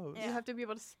suppose. You have to be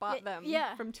able to spot them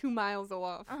from 2 miles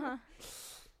off.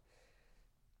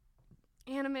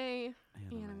 Anime.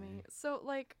 So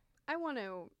like, I want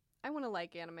to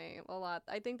like anime a lot.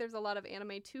 I think there's a lot of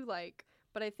anime to like,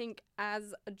 but I think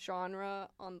as a genre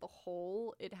on the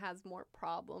whole, it has more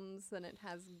problems than it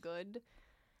has good.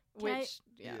 Can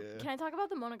I talk about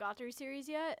the Monogatari series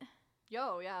yet?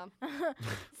 Yeah.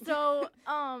 So,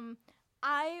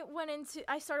 I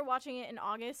started watching it in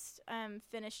August,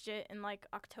 finished it in like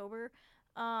October.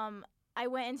 I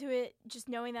went into it just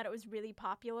knowing that it was really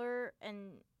popular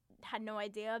and had no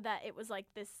idea that it was like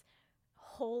this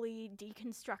holy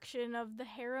deconstruction of the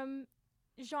harem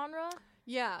genre.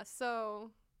 Yeah,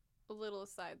 so a little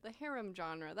aside, the harem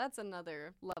genre, that's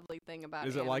another lovely thing about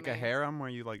Is it like a harem where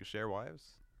you like share wives?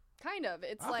 Kind of.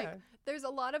 It's like there's a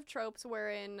lot of tropes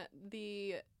wherein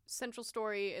the central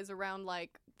story is around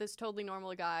like this totally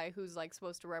normal guy who's like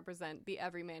supposed to represent the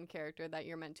everyman character that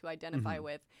you're meant to identify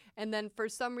with. And then for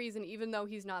some reason, even though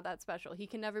he's not that special, he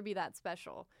can never be that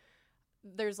special.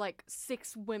 There's like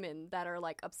 6 women that are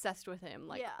like obsessed with him,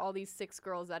 like all these 6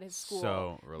 girls at his school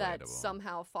So that relatable.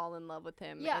 somehow fall in love with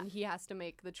him, and he has to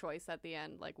make the choice at the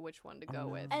end, like which one to go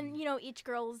with. And you know, each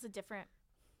girl is a different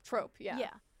trope.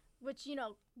 Yeah. Which, you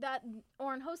know, that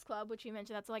Oran Host Club, which you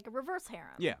mentioned, that's like a reverse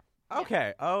harem. Yeah.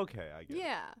 Okay. I get it.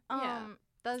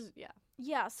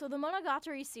 Yeah, so the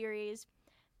Monogatari series,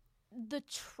 the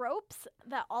tropes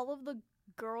that all of the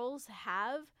girls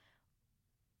have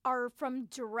are from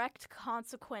direct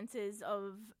consequences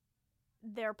of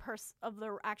their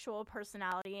actual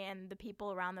personality and the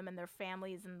people around them and their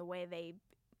families and the way they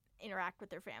interact with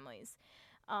their families.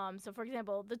 So for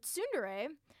example, the tsundere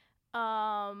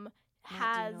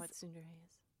Matt, do you know what tsundere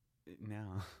is?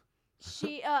 No.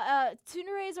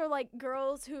 Tsuneres are like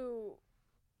girls who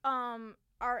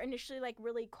are initially like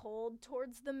really cold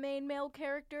towards the main male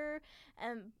character,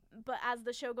 but as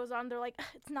the show goes on, they're like,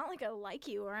 it's not like I like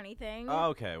you or anything. Oh,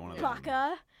 okay, one of them.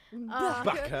 Baka.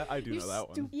 Baka, I do know that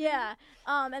one. Yeah.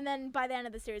 And then by the end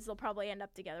of the series, they'll probably end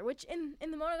up together, which in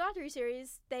the Monogatari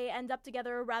series, they end up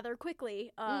together rather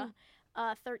quickly,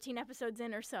 13 episodes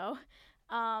in or so.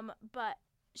 But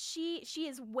she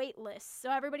is weightless,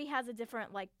 so everybody has a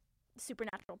different like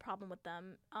supernatural problem with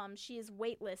them. She is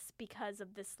weightless because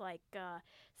of this like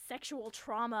sexual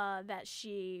trauma that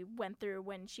she went through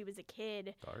when she was a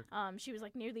kid. Dark. She was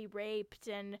like nearly raped,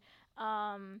 and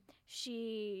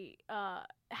she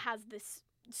has this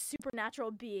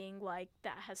supernatural being like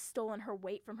that has stolen her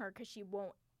weight from her because she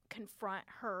won't confront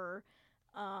her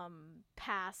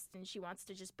past, and she wants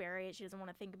to just bury it. She doesn't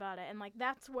want to think about it, and like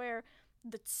that's where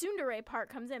the tsundere part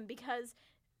comes in, because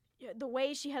the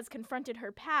way she has confronted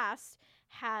her past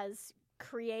has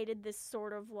created this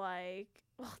sort of like,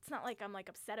 well, it's not like I'm like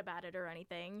upset about it or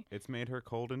anything. It's made her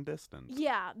cold and distant.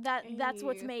 Yeah, that's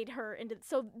what's made her into.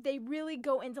 So they really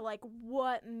go into like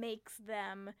what makes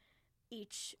them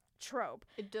each trope.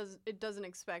 It doesn't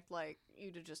expect like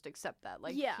you to just accept that.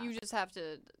 Like you just have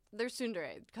to. They're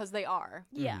tsundere because they are.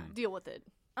 Yeah. Deal with it.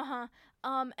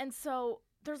 And so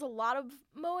there's a lot of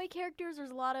moe characters.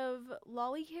 There's a lot of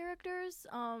lolly characters.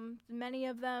 Many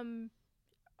of them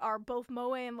are both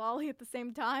moe and lolly at the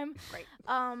same time. Right.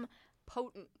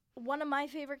 Potent. One of my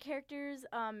favorite characters,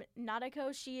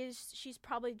 Nadeko. She's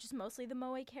probably just mostly the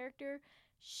moe character.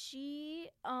 She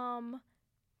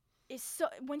is so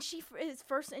when she is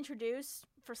first introduced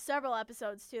for several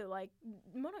episodes too. Like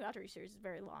Monogatari series is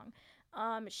very long.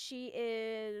 She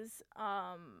is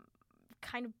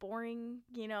kind of boring.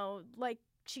 You know, like.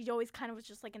 She always kind of was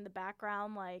just like in the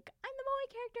background, like I'm the moe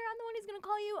character. I'm the one who's gonna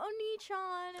call you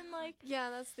Oni-chan, and like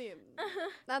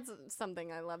that's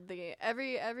something I love.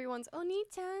 Everyone's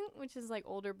Oni-chan, which is like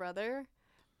older brother,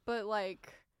 but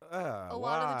like a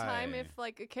lot of the time, if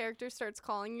like a character starts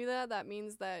calling you that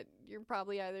means that you're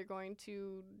probably either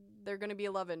they're gonna be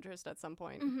a love interest at some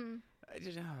point. Mm-hmm.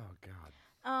 Oh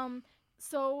God.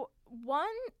 So one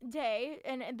day,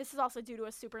 and this is also due to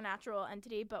a supernatural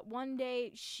entity, but one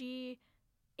day she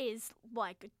is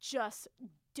like just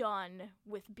done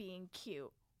with being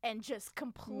cute and just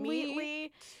completely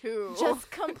Me too.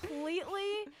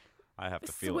 I have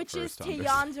to feel switches it first to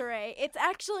yandere.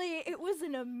 It was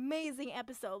an amazing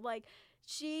episode. Like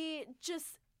the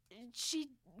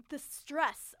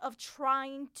stress of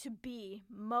trying to be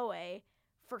moe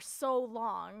for so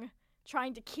long,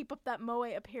 trying to keep up that moe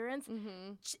appearance,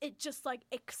 it just like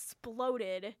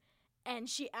exploded, and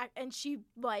she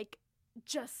like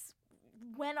just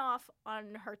went off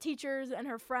on her teachers and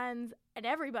her friends and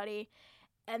everybody,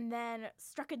 and then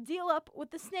struck a deal up with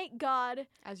the snake god,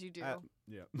 as you do.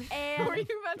 Yeah. And Were you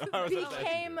about to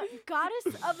became goddess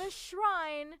of a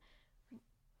shrine,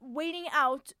 waiting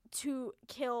out to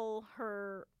kill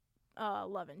her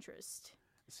love interest.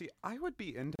 See, I would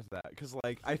be into that because,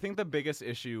 like, I think the biggest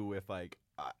issue with, like,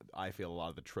 I feel a lot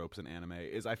of the tropes in anime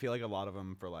is I feel like a lot of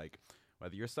them for, like,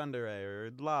 whether you're tsundere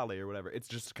or lolly or whatever, it's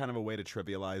just kind of a way to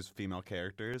trivialize female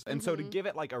characters. And so to give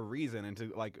it, like, a reason and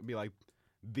to, like, be like,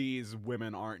 these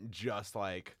women aren't just,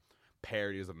 like,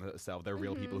 parodies of themselves. They're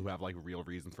real people who have, like, real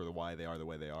reasons for why they are the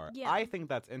way they are. Yeah. I think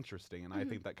that's interesting, and I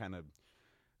think that kind of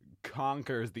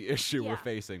conquers the issue we're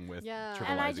facing with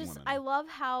trivializing and women. I love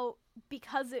how,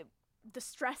 because the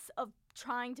stress of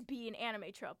trying to be an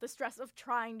anime trope, the stress of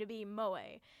trying to be moe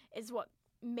is what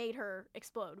made her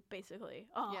explode, basically.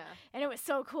 Oh, Yeah. And it was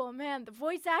so cool, man. The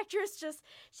voice actress she this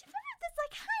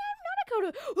like, hi, I'm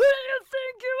Nadeko. Who do you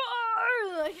think you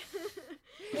are? Like,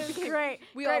 it was great.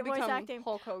 We great all voice become acting.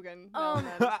 Hulk Hogan.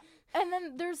 And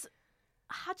then there's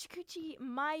Hachikuchi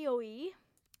Mayoi,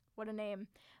 what a name,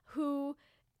 who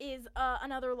is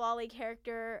another lolly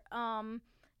character.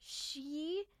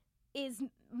 She is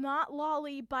not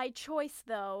lolly by choice,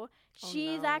 though.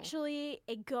 She's actually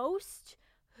a ghost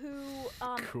who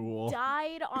Cool.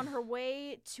 died on her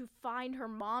way to find her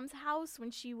mom's house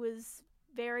when she was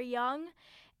very young.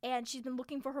 And she's been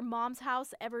looking for her mom's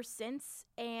house ever since.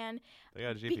 And They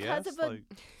got GPS.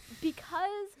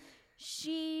 because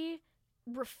she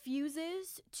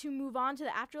refuses to move on to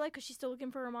the afterlife because she's still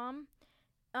looking for her mom.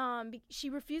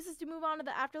 She refuses to move on to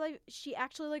the afterlife. She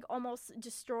actually like almost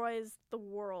destroys the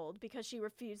world because she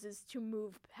refuses to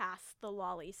move past the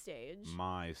lolly stage.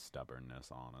 My stubbornness,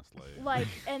 honestly. Like,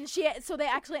 and so they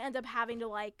actually end up having to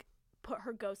like put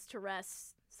her ghost to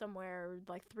rest somewhere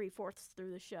like 3/4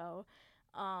 through the show.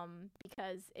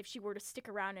 Because if she were to stick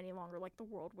around any longer, like the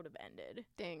world would have ended.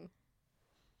 Dang.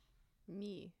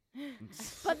 Me.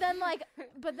 But then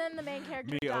the main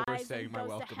character Me dies overstaying and my goes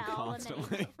to welcome hell, and then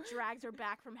constantly. he drags her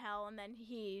back from hell, and then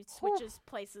he switches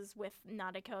places with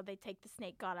Nadeko. They take the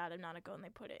snake god out of Nadeko and they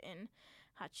put it in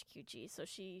Hachikuchi, so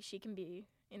she can be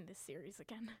in this series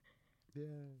again. Yeah.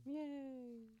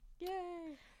 Yay.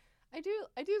 Yay. I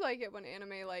do like it when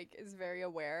anime like is very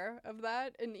aware of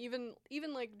that, and even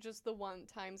like just the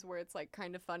times where it's like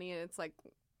kind of funny and it's like,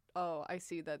 oh, I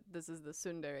see that this is the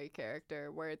tsundere character,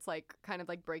 where it's like kind of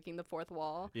like breaking the fourth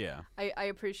wall. Yeah. I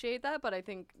appreciate that, but I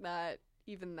think that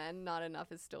even then not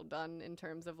enough is still done in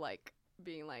terms of like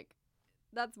being like,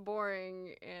 that's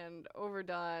boring and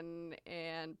overdone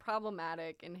and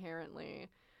problematic inherently.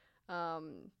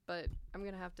 But I'm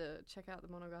gonna have to check out the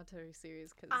Monogatari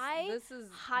series because this is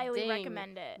highly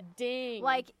recommend it. Dang.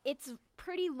 Like, it's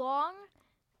pretty long,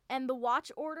 and the watch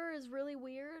order is really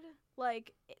weird.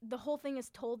 Like, the whole thing is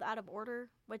told out of order,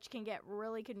 which can get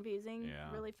really confusing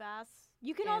really fast.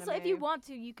 You can also, if you want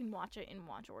to, you can watch it in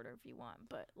watch order if you want,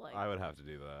 but like... I would have to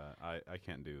do that. I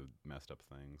can't do messed up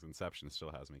things. Inception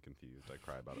still has me confused. I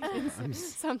cry about it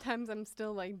sometimes. Sometimes I'm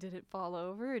still like, did it fall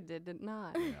over or did it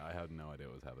not? Yeah, I had no idea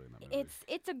what was happening in that movie.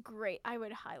 It's a great... I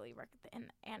would highly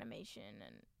recommend the animation,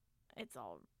 and it's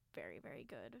all very, very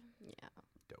good. Yeah.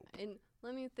 Dope. And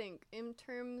let me think, in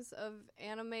terms of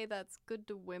anime that's good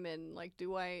to women, like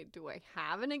do I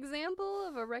have an example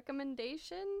of a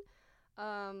recommendation?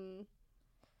 Really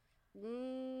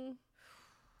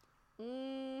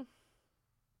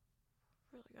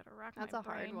gotta rack That's my a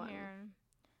hard brain one. here.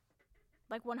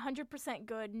 Like 100%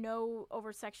 good, no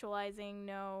over sexualizing,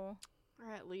 no...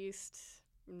 Or at least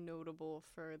notable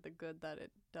for the good that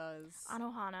it does.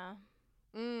 Anohana.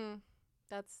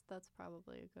 That's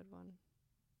probably a good one.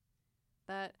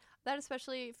 That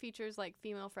especially features like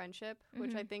female friendship,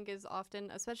 which I think is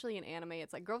often, especially in anime,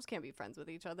 it's like girls can't be friends with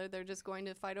each other. They're just going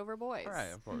to fight over boys.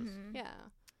 Right, of course. Yeah.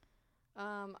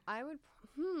 I would.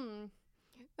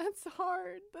 That's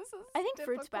hard. This is. I think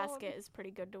Fruits difficult. Basket is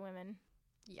pretty good to women.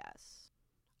 Yes.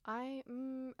 I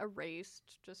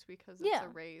Erased just because Yeah.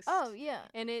 it's erased. Oh, yeah.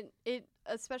 And it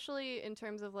especially in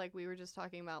terms of like we were just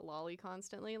talking about lolly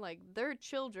constantly, like they're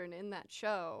children in that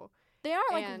show. They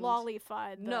aren't like And-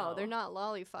 lollified, though. No, they're not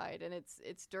lollified, and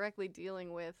it's directly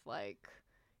dealing with like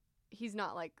he's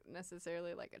not like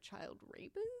necessarily like a child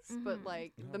rapist, but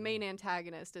like the main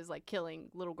antagonist is like killing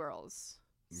little girls.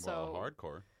 So Well,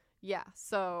 hardcore. yeah,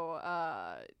 so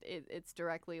it's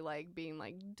directly like being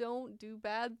like, don't do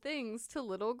bad things to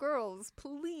little girls,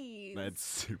 please. That's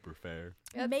super fair.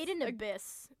 It's Made in a-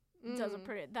 Abyss does a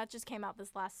pretty... That just came out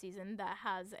this last season. That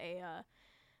has a,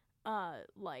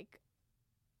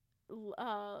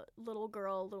 little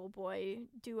girl, little boy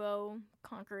duo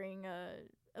conquering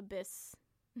Abyss,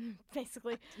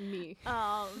 basically. me.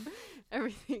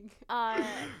 Everything.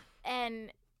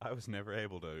 And I was never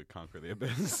able to conquer the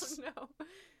abyss. No.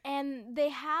 and they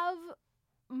have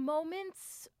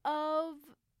moments of...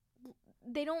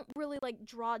 They don't really like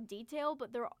draw detail,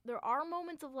 but there are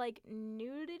moments of like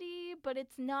nudity, but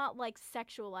it's not like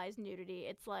sexualized nudity.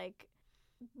 It's like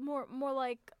more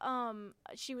like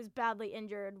she was badly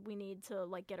injured. We need to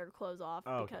like get her clothes off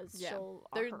because Yeah. she'll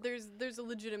There's a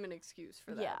legitimate excuse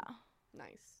for that. yeah.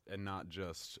 Nice. And not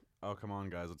just, oh, come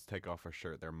on, guys, let's take off our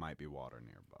shirt. There might be water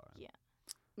nearby. Yeah.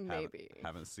 Maybe.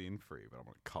 Haven't seen Free, but I'm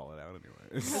going to call it out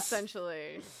anyways.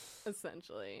 Essentially.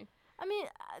 I mean,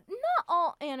 not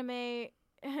all anime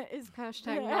is Hashtag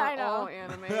I not know. all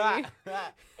anime. not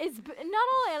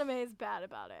all anime is bad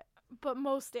about it, but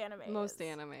most anime. Most is.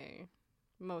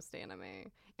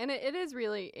 anime. And it is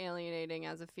really alienating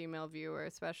as a female viewer,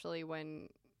 especially when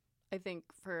I think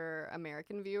for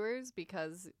American viewers,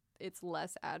 because it's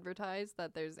less advertised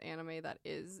that there's anime that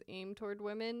is aimed toward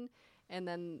women, and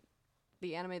then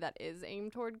the anime that is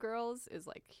aimed toward girls is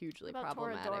like hugely About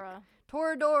problematic. Toradora.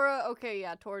 Toradora. Okay,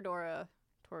 yeah, Toradora.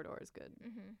 Toradora's good.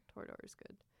 Toradora's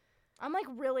good. I'm like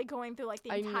really going through like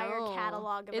the entire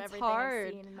catalog of everything hard.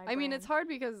 I've seen in my I mean, brain. it's hard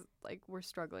because like we're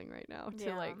struggling right now to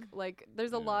Yeah. like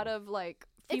there's a lot of like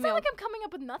It's female. not like I'm coming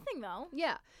up with nothing though.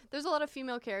 Yeah, there's a lot of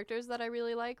female characters that I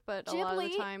really like, but a lot of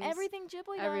the times everything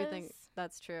Ghibli everything. does.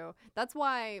 That's true. That's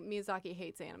why Miyazaki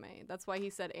hates anime. That's why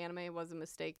he said anime was a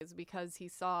mistake, is because he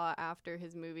saw after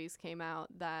his movies came out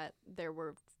that there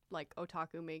were like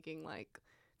otaku making like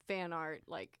fan art,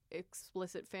 like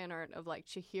explicit fan art of like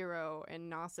Chihiro and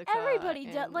Nausicaa. Everybody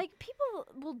does. and Like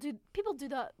people do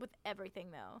that with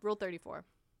everything though. Rule 34.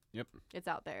 Yep. It's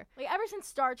out there. Like ever since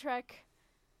Star Trek,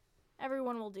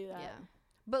 everyone will do that. Yeah.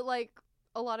 But like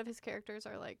a lot of his characters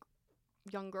are like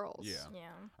young girls. Yeah. Yeah.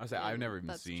 I say I've never even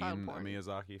That's seen child a porn.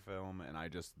 Miyazaki film, and I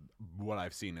just what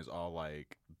I've seen is all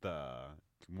like the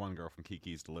one girl from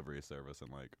Kiki's Delivery Service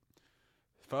and like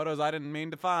photos I didn't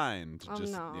mean to find. Oh,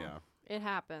 just no. yeah. It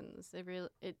happens.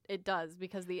 It does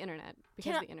because the internet.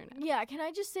 Because the internet. Yeah, can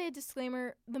I just say a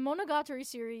disclaimer? The Monogatari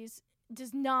series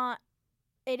does not.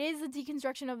 It is a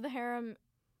deconstruction of the harem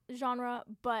genre,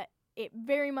 but it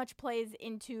very much plays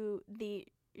into the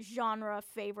genre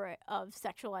favorite of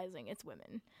sexualizing its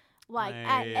women. Like,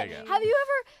 There you go. have you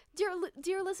ever,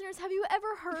 dear listeners, have you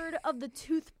ever heard of the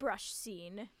toothbrush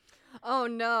scene Oh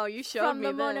no, you showed from me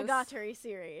the this. Monogatari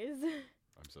series?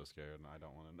 I'm so scared and I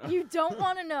don't want to know. You don't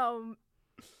want to know.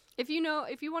 If you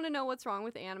want to know what's wrong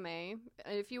with anime,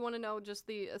 if you want to know just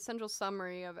the essential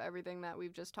summary of everything that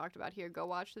we've just talked about here, go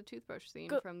watch the toothbrush scene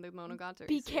from the Monogatari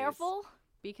Be series. careful,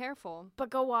 Be careful. but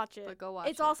go watch it. But go watch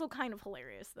It's it. also kind of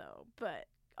hilarious though, but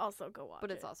also go watch it.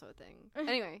 But it's also a thing.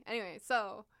 Anyway,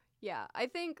 so yeah, I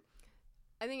think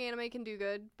anime can do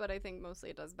good, but I think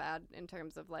mostly it does bad in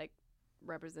terms of like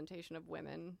representation of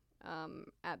women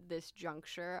at this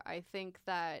juncture. I think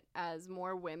that as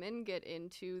more women get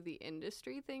into the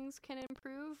industry, things can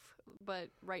improve, but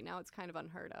right now it's kind of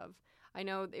unheard of. I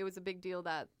know it was a big deal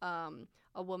that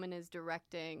a woman is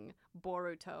directing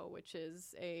Boruto, which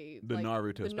is The like,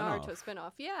 Naruto the spin-off. Naruto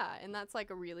spinoff. Yeah, and that's like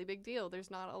a really big deal. There's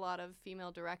not a lot of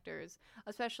female directors,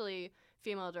 especially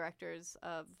female directors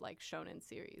of like shonen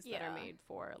series that are Yeah. made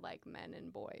for like men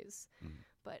and boys. Mhm.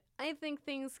 But I think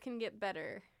things can get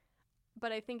better.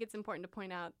 But I think it's important to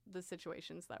point out the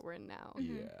situations that we're in now.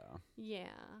 Mhm. Yeah.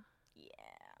 Yeah.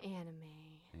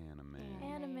 Anime.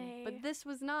 Anime. But this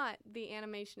was not the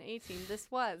Animation A-Team. This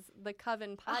was the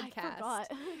Coven podcast. I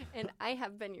forgot. And I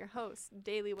have been your host,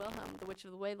 Daily Wilhelm, the Witch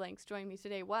of the Wavelengths. Joining me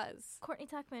today was... Courtney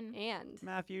Tuckman. And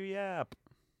Matthew Yap.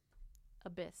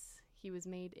 Abyss. He was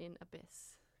made in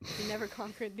Abyss. He never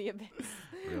conquered the Abyss.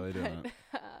 Really didn't.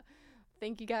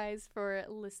 Thank you guys for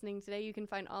listening today. You can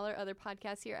find all our other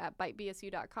podcasts here at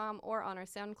bitebsu.com or on our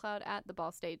SoundCloud at The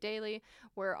Ball State Daily.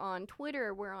 We're on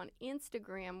Twitter, we're on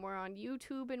Instagram, we're on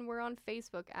YouTube, and we're on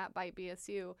Facebook at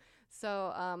BiteBSU.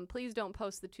 So please don't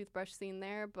post the toothbrush scene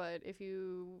there, but if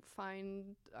you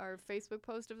find our Facebook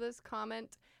post of this,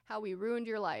 comment how we ruined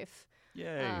your life.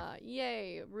 Yay.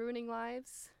 Yay, ruining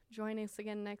lives. Join us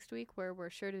again next week where we're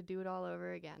sure to do it all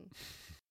over again.